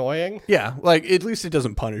 but annoying. Yeah, like, at least it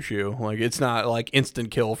doesn't punish you. Like, it's not like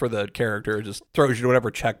instant kill for the character. It just throws you to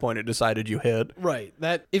whatever checkpoint it decided you hit. Right.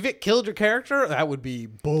 That if it killed your character, that would be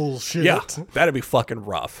bullshit. Yeah, that'd be fucking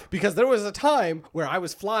rough. Because there was a time where I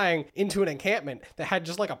was flying into an encampment that had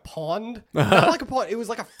just like a pond. Not like a pond, it was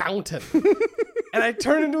like a fountain. And I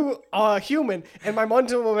turned into a human, and my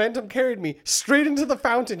momentum carried me straight into the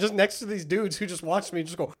fountain, just next to these dudes who just watched me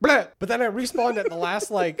just go, bleh. But then I respawned at the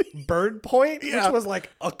last, like, bird point, which was, like,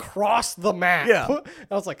 across the map. Yeah. And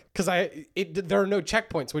I was like, because there are no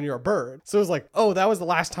checkpoints when you're a bird. So it was like, oh, that was the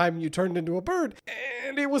last time you turned into a bird,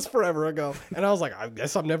 and it was forever ago. And I was like, I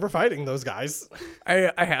guess I'm never fighting those guys.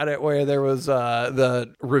 I had it where there was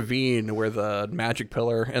the ravine where the magic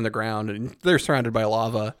pillar in the ground, and they're surrounded by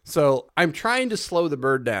lava. So I'm trying to slow the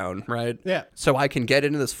bird down, right? Yeah. So I can get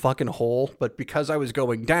into this fucking hole, but because I was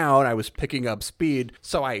going down, I was picking up speed.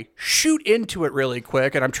 So I shoot into it really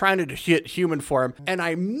quick, and I'm trying to hit human form, and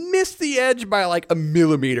I miss the edge by like a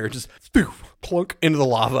millimeter. Just plunk into the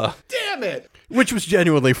lava. Damn it. Which was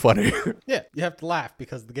genuinely funny. Yeah, you have to laugh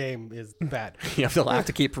because the game is bad. You have to laugh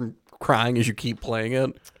to keep from crying as you keep playing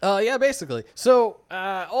it. Yeah, basically. So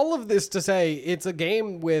all of this to say, it's a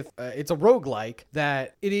game with, it's a roguelike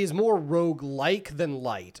that it is more roguelike than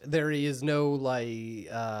light. There is no like,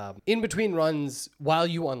 in between runs, while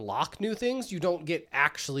you unlock new things, you don't get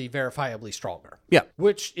actually verifiably stronger. Yeah.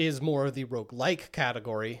 Which is more the roguelike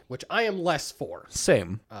category, which I am less for.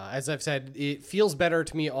 Same. As I've said, it feels better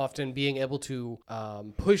to me often being able to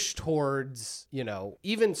push towards,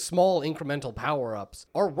 even small incremental power-ups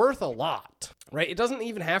are worth a lot, right? It doesn't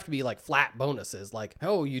even have to be like flat bonuses, like,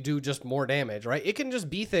 oh, you do just more damage, right? It can just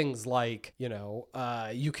be things like,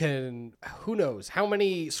 you can, who knows, how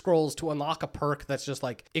many scrolls to unlock a perk that's just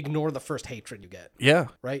like, ignore the first hatred you get. Yeah.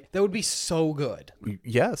 Right? That would be so good.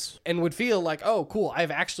 Yes. And would feel like, oh, cool,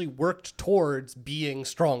 I've actually worked towards being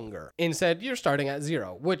stronger. Instead, you're starting at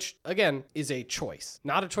 0, which, again, is a choice.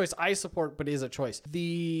 Not a choice I support, but is a choice.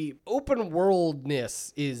 The open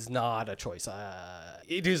worldness is not a choice.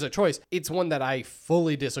 It is a choice. It's one that I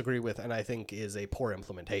fully disagree with and I think is a poor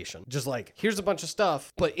implementation. Just like, here's a bunch of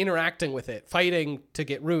stuff, but interacting with it, fighting to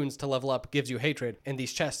get runes to level up gives you hatred, and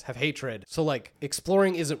these chests have hatred. So like,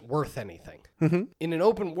 exploring isn't worth anything. In an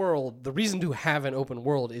open world, the reason to have an open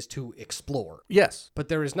world is to explore. Yes. But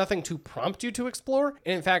there is nothing to prompt you to explore.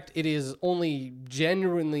 And in fact, it is only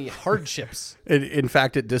genuinely hardships. In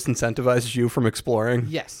fact, it disincentivizes you from exploring.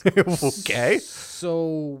 Yes. Okay.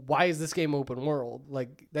 So why is this game open world?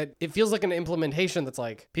 Like that, it feels like an implementation that's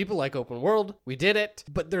like, people like open world, we did it,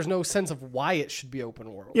 but there's no sense of why it should be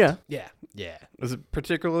open world. Yeah. Yeah. Yeah. Is it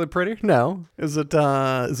particularly pretty? No. Is it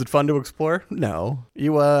fun to explore? No.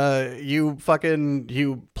 You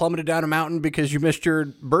plummeted down a mountain because you missed your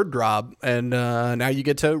bird drop, and now you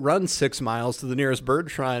get to run 6 miles to the nearest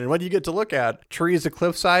bird shrine. And what do you get to look at? Trees, a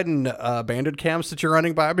cliffside, and bandit camps that you're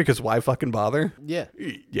running by, because why fucking bother? Yeah.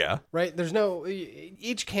 Yeah. Right? There's no,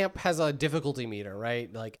 each camp has a difficulty meter,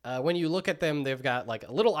 right? Like when you look at them, they've got like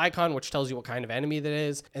a little icon which tells you what kind of enemy that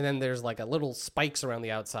is, and then there's like a little spikes around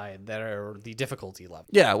the outside that are the difficulty level.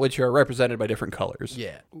 Yeah, which are represented by different colors.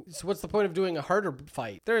 Yeah. So what's the point of doing a harder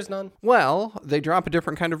fight? There is none. Well, they drop a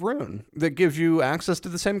different kind of rune that gives you access to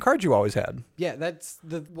the same cards you always had. Yeah, that's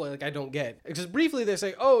I don't get. Just briefly they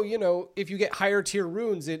say, oh, if you get higher tier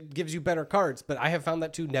runes, it gives you better cards, but I have found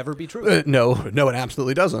that to never be true. No, it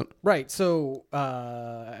absolutely doesn't. Right. So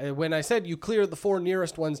when I said you clear the 4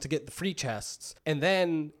 nearest ones to get the free chests, and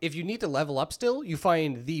then if you need to level up still, you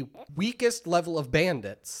find the weakest level of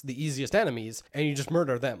bandits, the easiest enemies, and you just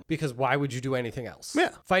murder them, because why would you do anything else? Yeah.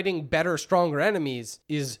 Fighting better, stronger enemies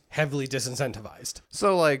is heavily disincentivized.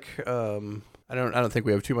 So like, I don't think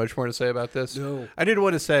we have too much more to say about this. No. I did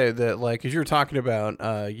want to say that, like, as you're talking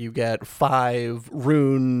about, you get 5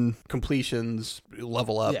 rune completions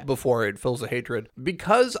level up before it fills the hatred.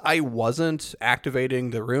 Because I wasn't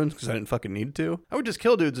activating the runes because I didn't fucking need to, I would just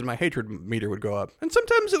kill dudes and my hatred meter would go up. And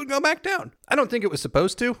sometimes it would go back down. I don't think it was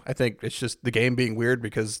supposed to. I think it's just the game being weird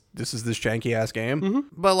because this is this janky ass game.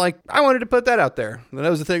 But like, I wanted to put that out there. That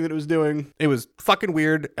was the thing that it was doing. It was fucking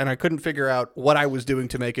weird, and I couldn't figure out what I was doing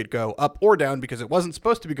to make it go up or down because it wasn't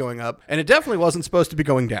supposed to be going up, and it definitely wasn't supposed to be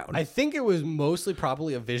going down. I think it was mostly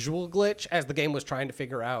probably a visual glitch as the game was trying to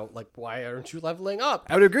figure out, like, why aren't you leveling up?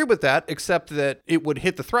 I would agree with that, except that it would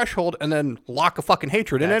hit the threshold and then lock a fucking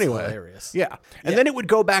hatred in anyway. Hilarious. Yeah. And then it would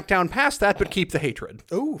go back down past that, but keep the hatred.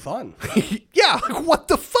 Ooh, fun. Yeah, like, what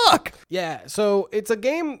the fuck? Yeah, so it's a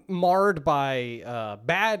game marred by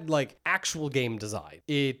bad, like, actual game design.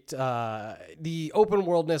 The open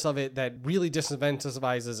worldness of it that really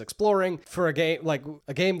disincentivizes exploring for a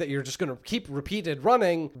game that you're just going to keep repeated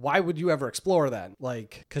running. Why would you ever explore then?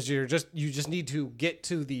 Like, because you just need to get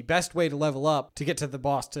to the best way to level up to get to the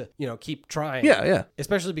boss to, keep trying. Yeah.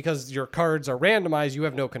 Especially because your cards are randomized. You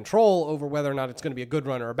have no control over whether or not it's going to be a good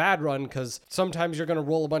run or a bad run, because sometimes you're going to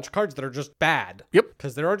roll a bunch of cards that are just bad. Yep.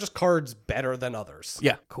 Because there are just cards better than others.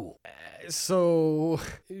 Yeah, cool. So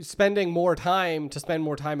spending more time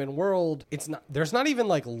in world, there's not even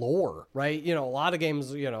like lore, right? A lot of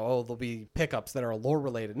games, there'll be pickups that are lore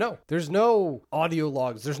related. No, there's no audio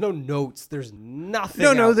logs. There's no notes. There's nothing.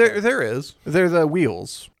 No, there is. They're the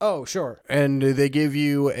wheels. Oh, sure. And they give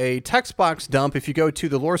you a text box dump if you go to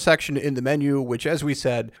the lore section in the menu, which, as we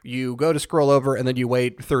said, you go to scroll over and then you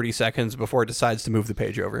wait 30 seconds before it decides to move the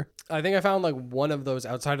page over. I think I found like one of those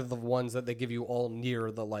outside of the ones that they give you all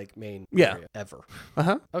near the like main area ever.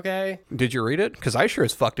 Okay. Did you read it? Because I sure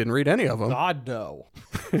as fuck didn't read any of them. God, no.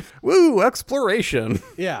 Woo, exploration.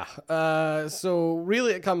 Yeah. So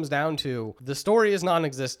really it comes down to the story is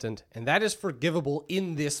non-existent, and that is forgivable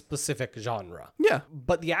in this specific genre. Yeah.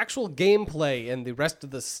 But the actual gameplay and the rest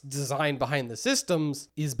of the design behind the systems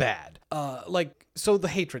is bad. So the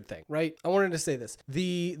hatred thing, right? I wanted to say this.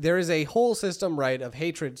 There is a whole system, right, of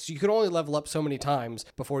hatred. So you can only level up so many times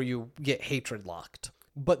before you get hatred locked.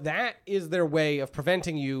 But that is their way of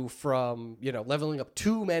preventing you from, leveling up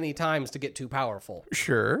too many times to get too powerful.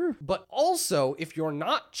 Sure. But also, if you're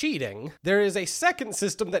not cheating, there is a second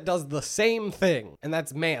system that does the same thing, and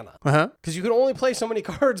that's mana. Because you can only play so many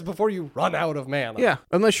cards before you run out of mana. Yeah,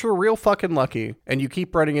 unless you're real fucking lucky and you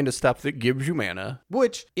keep running into stuff that gives you mana.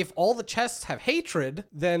 Which, if all the chests have hatred,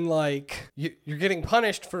 then, like, you're getting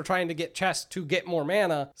punished for trying to get chests to get more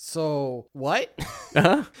mana. So, what?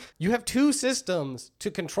 You have two systems to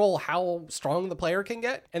control how strong the player can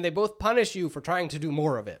get, and they both punish you for trying to do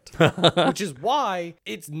more of it. Which is why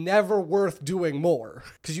it's never worth doing more,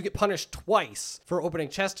 because you get punished twice for opening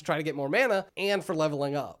chests to try to get more mana and for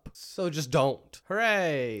leveling up. So just don't.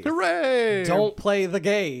 Hooray! Don't play the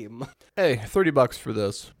game. Hey, $30 for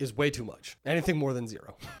this is way too much. Anything more than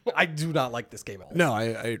 $0. I do not like this game at all. No,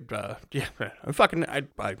 I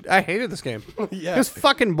hated this game. Yeah. It was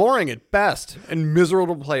fucking boring at best and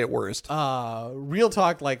miserable to play at worst. Real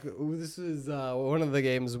talk, like, this is one of the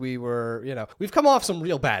games we've come off some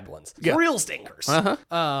real bad ones. Yeah. Real stinkers.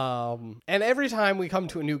 And every time we come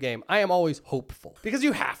to a new game, I am always hopeful, because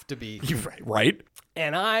you have to be. Right?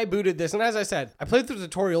 And I booted this, and as I said, I played through the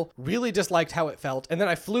tutorial, really disliked how it felt, and then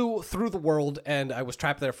I flew through the world, and I was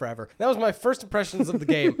trapped there forever. That was my first impressions of the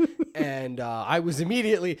game, and I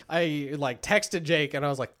texted Jake, and I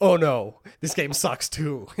was like, oh no, this game sucks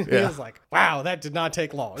too. He was like, wow, that did not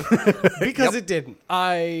take long. Because it didn't.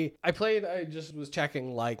 I just was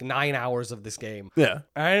checking like 9 hours of this game. Yeah.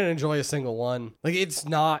 I didn't enjoy a single one. Like, it's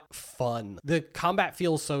not fun. The combat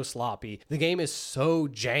feels so sloppy. The game is so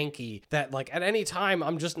janky that, like, at any time,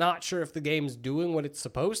 I'm just not sure if the game's doing what it's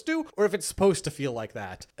supposed to, or if it's supposed to feel like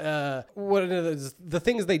that. One of the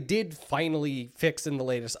things they did finally fix in the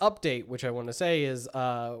latest update, which I want to say is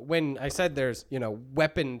when I said there's,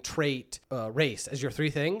 weapon, trait, race as your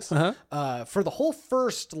three things, for the whole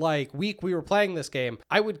first week we were playing this game,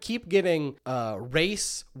 I would keep getting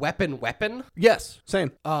race, weapon. Yes,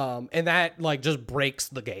 same. And that just breaks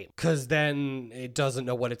the game, because then it doesn't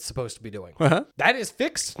know what it's supposed to be doing. That is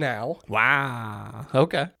fixed now. Wow.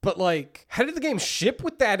 Okay. But how did the game ship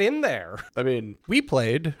with that in there? I mean, we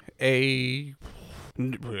played a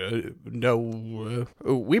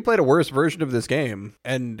worse version of this game,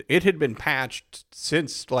 and it had been patched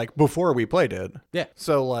since before we played it. Yeah.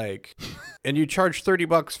 So and you charge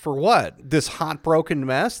 $30 for what? This hot broken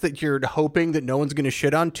mess that you're hoping that no one's going to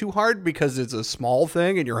shit on too hard because it's a small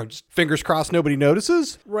thing and you're just fingers crossed nobody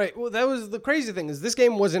notices? Right. Well, that was the crazy thing, is this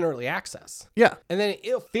game was in early access. Yeah. And then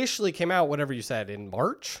it officially came out, whatever you said, in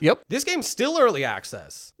March. Yep. This game's still early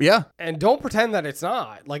access. Yeah. And don't pretend that it's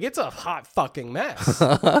not. It's a hot fucking mess.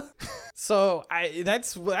 So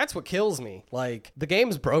that's what kills me. The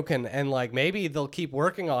game's broken, and maybe they'll keep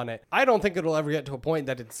working on it. I don't think it'll ever get to a point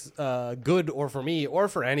that it's good good or for me or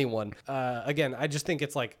for anyone. Again, I just think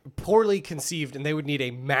it's like poorly conceived, and they would need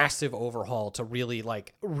a massive overhaul to really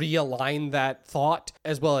like realign that thought,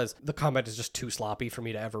 as well as the combat is just too sloppy for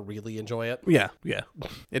me to ever really enjoy it. Yeah.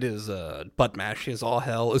 It is butt mashy as all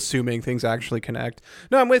hell, assuming things actually connect.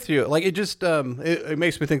 No, I'm with you. Like, it just it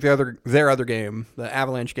makes me think their other game, the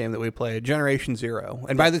Avalanche game that we played, Generation Zero.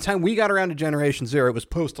 And by the time we got around to Generation Zero, it was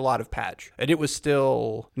post a lot of patch, and it was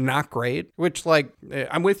still not great. Which, like,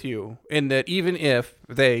 I'm with you in that even if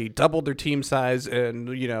they doubled their team size and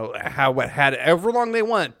had ever long they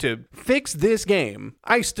want to fix this game,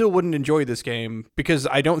 I still wouldn't enjoy this game because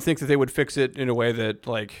I don't think that they would fix it in a way that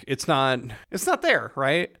like it's not there,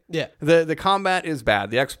 right? Yeah. The combat is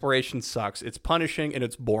bad. The exploration sucks. It's punishing and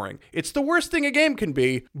it's boring. It's the worst thing a game can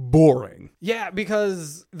be, boring. Yeah,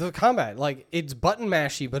 because the combat, like, it's button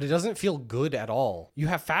mashy, but it doesn't feel good at all. You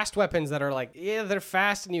have fast weapons that are like, yeah, they're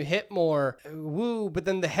fast and you hit more, woo, but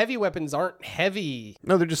then the heavy weapons aren't heavy.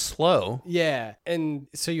 No, they're just slow. Yeah, and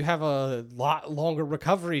so you have a lot longer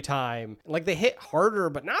recovery time. Like, they hit harder,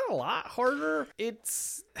 but not a lot harder. It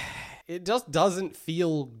just doesn't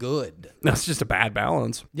feel good. That's just a bad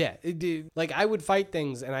balance. Yeah, like, I would fight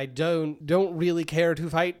things and I don't really care to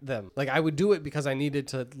fight them. Like, I would do it because I needed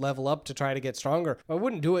to level up to try to get stronger. I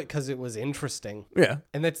wouldn't do it because it was interesting. Yeah.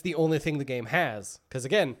 And that's the only thing the game has. Because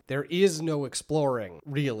again, there is no exploring,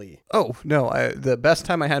 really. Oh, no. The best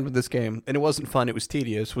time I had with this game, and it wasn't fun, it was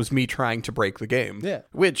tedious, was me trying to break the game. Yeah.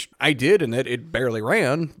 Which I did, and it barely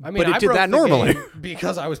ran. I mean, but it I did broke that the normally. game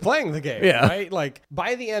because I was playing the game. Yeah. Right? Like,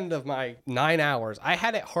 by the end of my 9 hours, I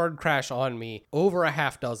had it hard crash on me over a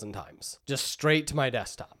half dozen times. Just straight to my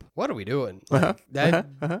desktop. What are we doing? Like, that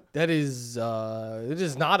is it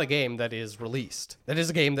is not a game that is released. That is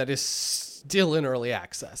a game that is still in early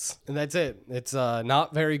access. And that's it. It's a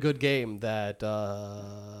not very good game that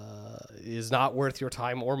is not worth your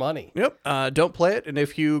time or money. Yep. Don't play it. And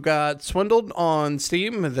if you got swindled on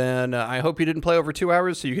Steam, then I hope you didn't play over 2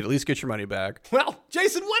 hours so you could at least get your money back. Well,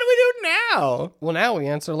 Jason, what do we do now? Well, now we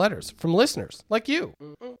answer letters from listeners like you.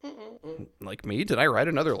 Like me? Did I write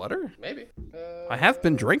another letter? Maybe. I have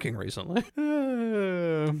been drinking recently.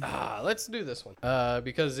 Let's do this one.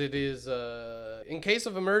 Because it is, in case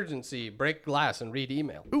of emergency, break glass and read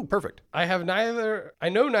email. Ooh, perfect. I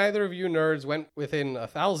know neither of you nerds went within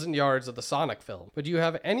 1,000 yards of the Sonic film, but do you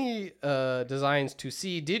have any designs to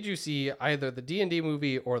see? Did you see either the D&D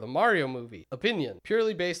movie or the Mario movie? Opinion.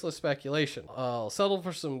 Purely baseless speculation. I'll settle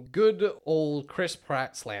for some good old Chris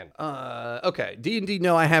Pratt slander. Okay. D&D,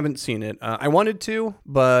 no, I haven't seen it. I wanted to,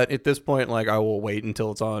 but at this point, like, I will wait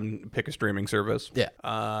until it's on pick a streaming service.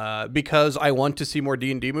 Yeah. Because I want to see more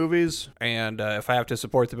D&D movies, and if I have to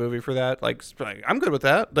support the movie for that, like, I'm good with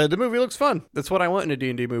that. The movie looks fun. That's what I want in a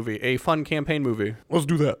D&D movie, a fun campaign movie. Let's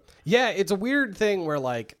do that. Yeah, it's a weird thing where,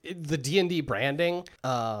 like, the D&D branding...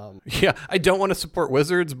 Yeah, I don't want to support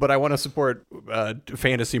wizards, but I want to support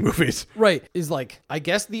fantasy movies. Right, is like, I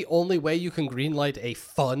guess the only way you can greenlight a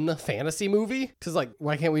fun fantasy movie? Because, like,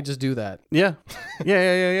 why can't we just do that? Yeah.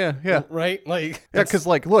 Yeah. Right? Like... Yeah, because,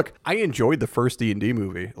 like, look, I enjoyed the first D&D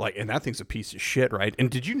movie, like, and that thing's a piece of shit, right? And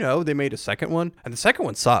did you know they made a second one? And the second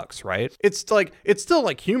one sucks, right? It's still,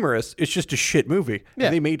 like, humorous. It's just a shit movie. Yeah.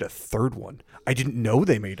 And they made a third one. I didn't know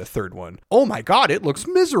they made a third one. Oh my God, it looks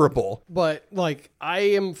miserable. But, like, I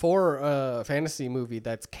am for a fantasy movie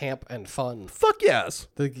that's camp and fun. Fuck yes.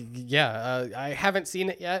 I haven't seen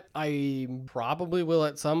it yet. I probably will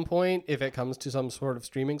at some point if it comes to some sort of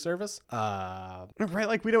streaming service. Right,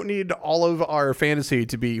 like, we don't need all of our fantasy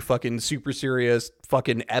to be fucking super serious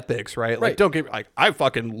fucking epics, right? Like, Right. don't get, like, I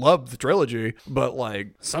fucking love the trilogy, but,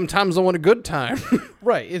 like, sometimes I want a good time.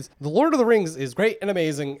 Right. It's The Lord of the Rings is great and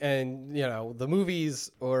amazing, and, you know, the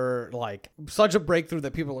movies are, like, such a breakthrough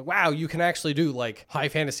that people are like, wow, you can actually do, like, high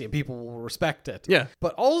fantasy and people will respect it. Yeah.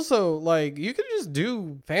 But also, like, you can just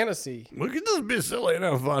do fantasy. We can just be silly and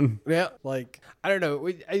have fun. Yeah, like, I don't know.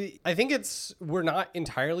 I think we're not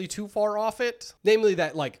entirely too far off it. Namely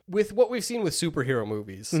that, like, with what we've seen with superhero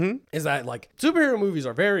movies, is that, like, superhero movies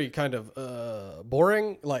are very kind of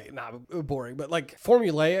boring. Like, not boring, but, like,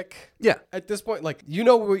 formulaic. Yeah. At this point, like, you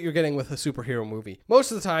know what you're getting with a superhero movie.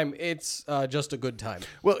 Most of the time, it's just a good time.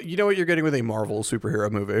 Well, you know what you're getting with a Marvel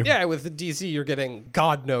superhero movie. Yeah, with the DC, you're getting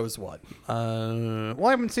God knows what. Well,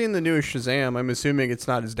 I haven't seen the newest Shazam. I'm assuming it's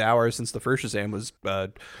not as dour since the first Shazam was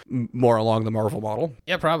more along the Marvel model.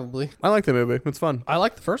 Yeah, probably. I like the movie. It's fun. I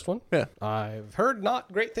like the first one. Yeah. I've heard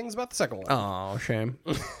not great things about the second one. Oh, shame.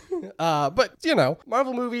 But, you know,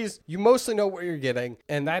 Marvel movies, you mostly know what you're getting,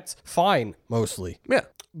 and that's fine, mostly. Yeah.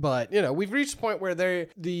 But, we've reached a point where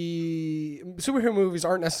the superhero movies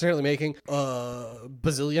aren't necessarily making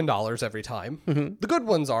bazillion dollars every time. The good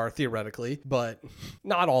ones are, theoretically, but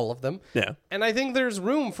not all of them. Yeah. And I think there's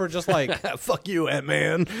room for just like... Fuck you,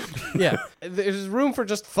 Ant-Man. Yeah. There's room for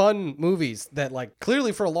just fun movies that, like,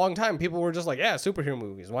 clearly for a long time, people were just like, yeah, superhero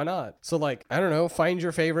movies, why not? So, like, I don't know, find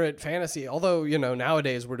your favorite fantasy. Although,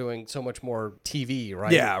 nowadays we're doing so much more TV,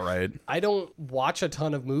 right? Yeah, right. I don't watch a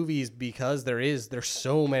ton of movies because there's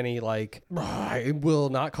so many, like, I will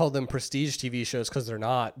not call them prestige TV shows because they're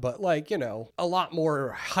not, but, like, a lot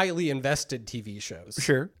more highly invested TV shows.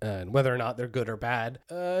 Sure. And whether or not they're good or bad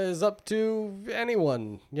is up to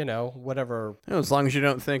anyone, whatever. As long as you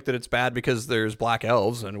don't think that it's bad because there's black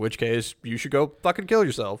elves, in which case you should go fucking kill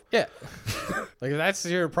yourself. Yeah. Like, if that's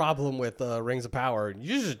your problem with Rings of Power,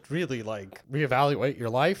 you should really, like, reevaluate your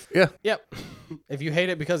life. Yeah. Yep. If you hate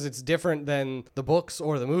it because it's different than the books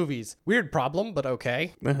or the movies, weird problem, but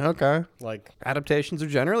okay. Okay. Like, adaptations are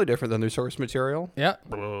generally different than their source material. Yeah.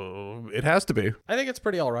 It has to be. I think it's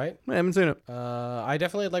pretty all right. I haven't seen it. I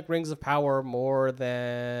definitely like Rings of Power more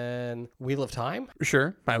than Wheel of Time.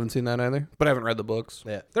 Sure. I haven't seen that either, but I haven't read the books.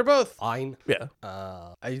 Yeah. They're both fine. Yeah.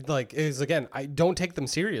 I don't take them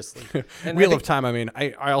seriously. And Wheel of Time,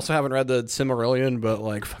 I also haven't read the Silmarillion, but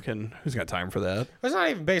like fucking who's got time for that? It's not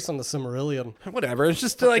even based on the Silmarillion. Whatever. It's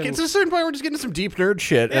just like it's a certain point we're just getting some deep nerd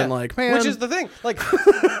shit and like, man. Which is the thing. Like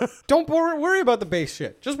don't worry about the base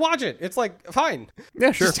shit. Just watch it. It's like fine.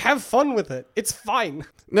 Yeah, sure. Just have fun with it. It's fine.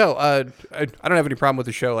 No, I don't have any problem with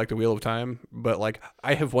the show like the Wheel of Time, but like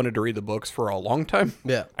I have wanted to read the books for a long time.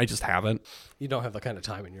 Yeah. I just haven't. You don't have that kind of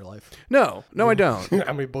time in your life. No, I don't.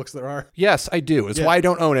 How many books there are? Yes, I do. It's why I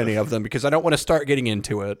don't own any of them, because I don't want to start getting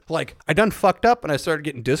into it. Like, I done fucked up and I started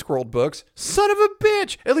getting Discworld books. Son of a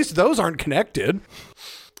bitch! At least those aren't connected.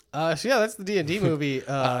 So yeah, that's the D&D movie.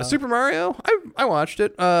 Super Mario, I watched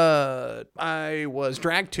it. I was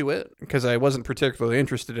dragged to it because I wasn't particularly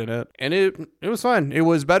interested in it, and it was fun. It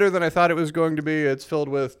was better than I thought it was going to be. It's filled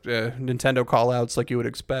with Nintendo call-outs like you would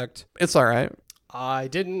expect. It's all right. I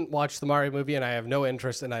didn't watch the Mario movie, and I have no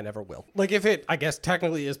interest, and I never will. Like, if it, I guess,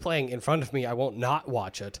 technically is playing in front of me, I won't not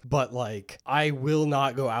watch it. But, like, I will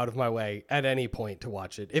not go out of my way at any point to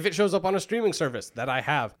watch it. If it shows up on a streaming service that I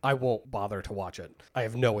have, I won't bother to watch it. I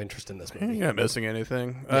have no interest in this movie. You're not missing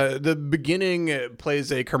anything. The beginning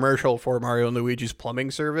plays a commercial for Mario and Luigi's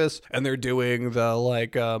plumbing service, and they're doing the,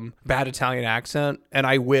 like, bad Italian accent. And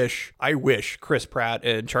I wish Chris Pratt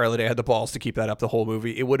and Charlie Day had the balls to keep that up the whole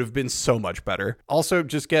movie. It would have been so much better. Also,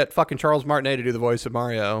 just get fucking Charles Martinet to do the voice of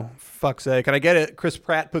Mario. Fuck's sake. And I get it. Chris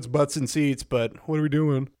Pratt puts butts in seats, but what are we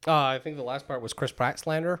doing? I think the last part was Chris Pratt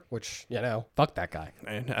slander, which, fuck that guy.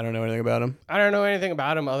 I don't know anything about him. I don't know anything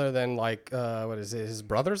about him other than, like, what is it? His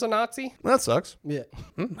brother's a Nazi? Well, that sucks. Yeah.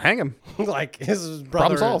 Hang him. Like, his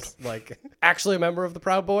brother solved. is, like, actually a member of the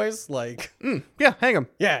Proud Boys. Like, yeah, hang him.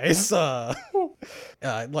 yeah, it's,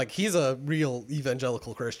 like, he's a real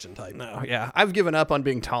evangelical Christian type. No, yeah. I've given up on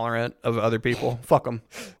being tolerant of other people. Fuck them.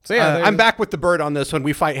 So, yeah. I'm back with the bird on this one.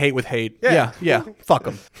 We fight hate with hate. Yeah. Fuck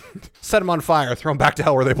them. Set them on fire. Throw them back to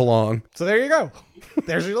hell where they belong. So there you go.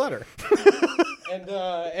 There's your letter. And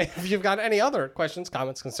if you've got any other questions,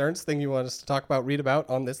 comments, concerns, thing you want us to talk about, read about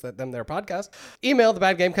on this, that, them, their podcast, email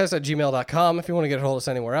thebadgamecast@gmail.com. If you want to get a hold of us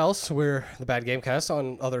anywhere else, we're The Bad Gamecast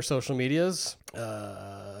on other social medias.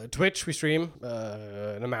 Twitch, we stream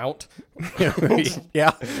an amount.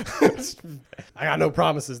 Yeah. I got no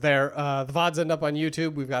promises there. The VODs end up on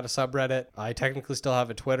YouTube. We've got a subreddit. I technically still have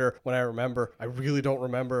a Twitter when I remember. I really don't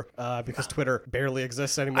remember because Twitter barely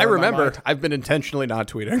exists anymore. I remember. I've been intentionally not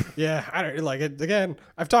tweeting. Yeah, I don't like it. Again,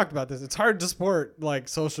 I've talked about this. It's hard to support like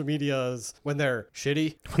social medias when they're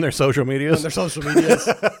shitty. When they're social medias. When they're social medias.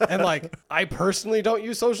 And like, I personally don't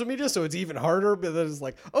use social media, so it's even harder. But then it's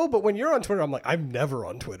like, oh, but when you're on Twitter, I'm like, I'm never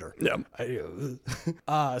on Twitter. Yeah.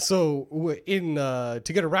 So to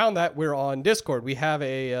get around that, we're on Discord. We have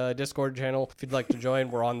a Discord channel. If you'd like to join,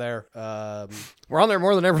 we're on there. We're on there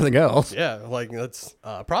more than everything else. Yeah, like that's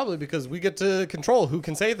probably because we get to control who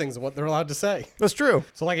can say things and what they're allowed to say. That's true.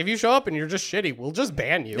 So like if you show up and you're just shitty, we'll just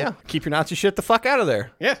ban you. Yeah, keep your Nazi shit the fuck out of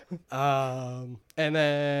there. Yeah. And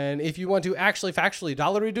then if you want to actually factually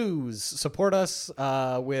dollary dues, support us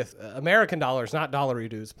with American dollars, not dollary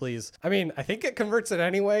dues, please. I mean, I think it converts it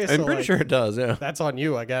anyway. I'm pretty sure it does, yeah. That's on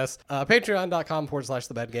you, I guess.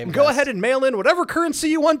 Patreon.com/thebadgamecast. Go ahead and mail in whatever currency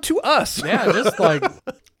you want to us. Yeah, just like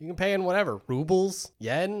you can pay in whatever. Rubles,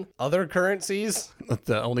 yen, other currencies.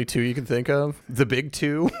 The only two you can think of. The big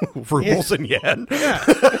two. Rubles and yen. Yeah.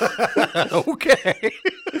 Okay.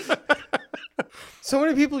 So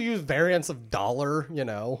many people use variants of dollar, you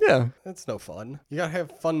know. Yeah. That's no fun. You gotta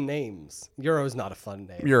have fun names. Euro's not a fun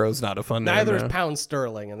name. Euro's not a fun name. Neither is no. pound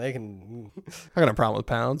sterling, and they can. I got a problem with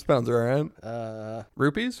pounds. Pounds are alright.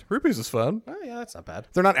 Rupees? Rupees is fun. Oh yeah, that's not bad.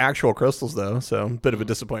 They're not actual crystals though, so bit of a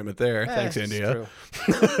disappointment there. Thanks, it's India.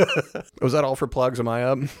 true. Was that all for plugs? Am I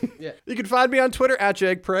up? Yeah. You can find me on Twitter at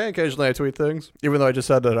Jake Prey. Occasionally I tweet things, even though I just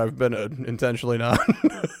said that I've been intentionally not.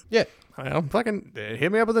 Yeah. Well, fucking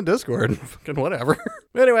hit me up in the Discord. Fucking whatever.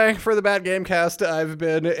 Anyway, for the Bad Game Cast, I've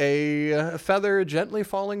been a feather gently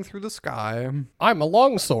falling through the sky. I'm a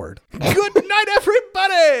longsword. Good night,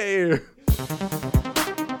 everybody!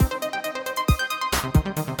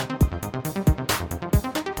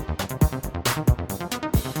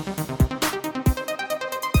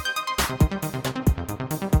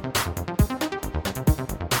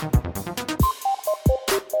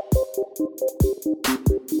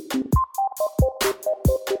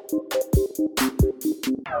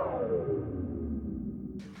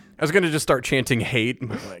 I was going to just start chanting hate,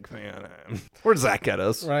 but like, man, where does that get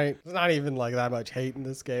us? Right. There's not even like that much hate in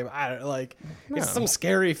this game. I don't like it's some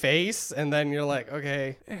scary face, and then you're like,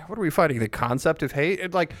 okay. What are we fighting? The concept of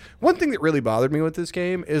hate? Like, one thing that really bothered me with this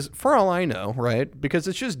game is, for all I know, right? Because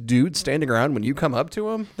it's just dudes standing around when you come up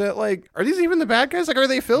to them that, like, are these even the bad guys? Like, are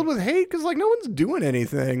they filled with hate? Because, like, no one's doing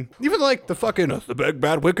anything. Even, like, the big,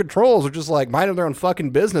 bad, wicked trolls are just, like, minding their own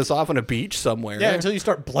fucking business off on a beach somewhere. Yeah, until you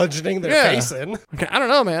start bludgeoning their face in. Okay, I don't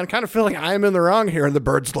know, man. I kind of feel like I'm in the wrong here, and the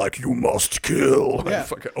bird's like, you must kill. Yeah.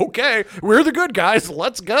 Okay, we're the good guys.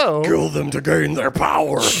 Let's go. Kill them to gain their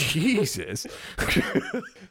power. Jesus.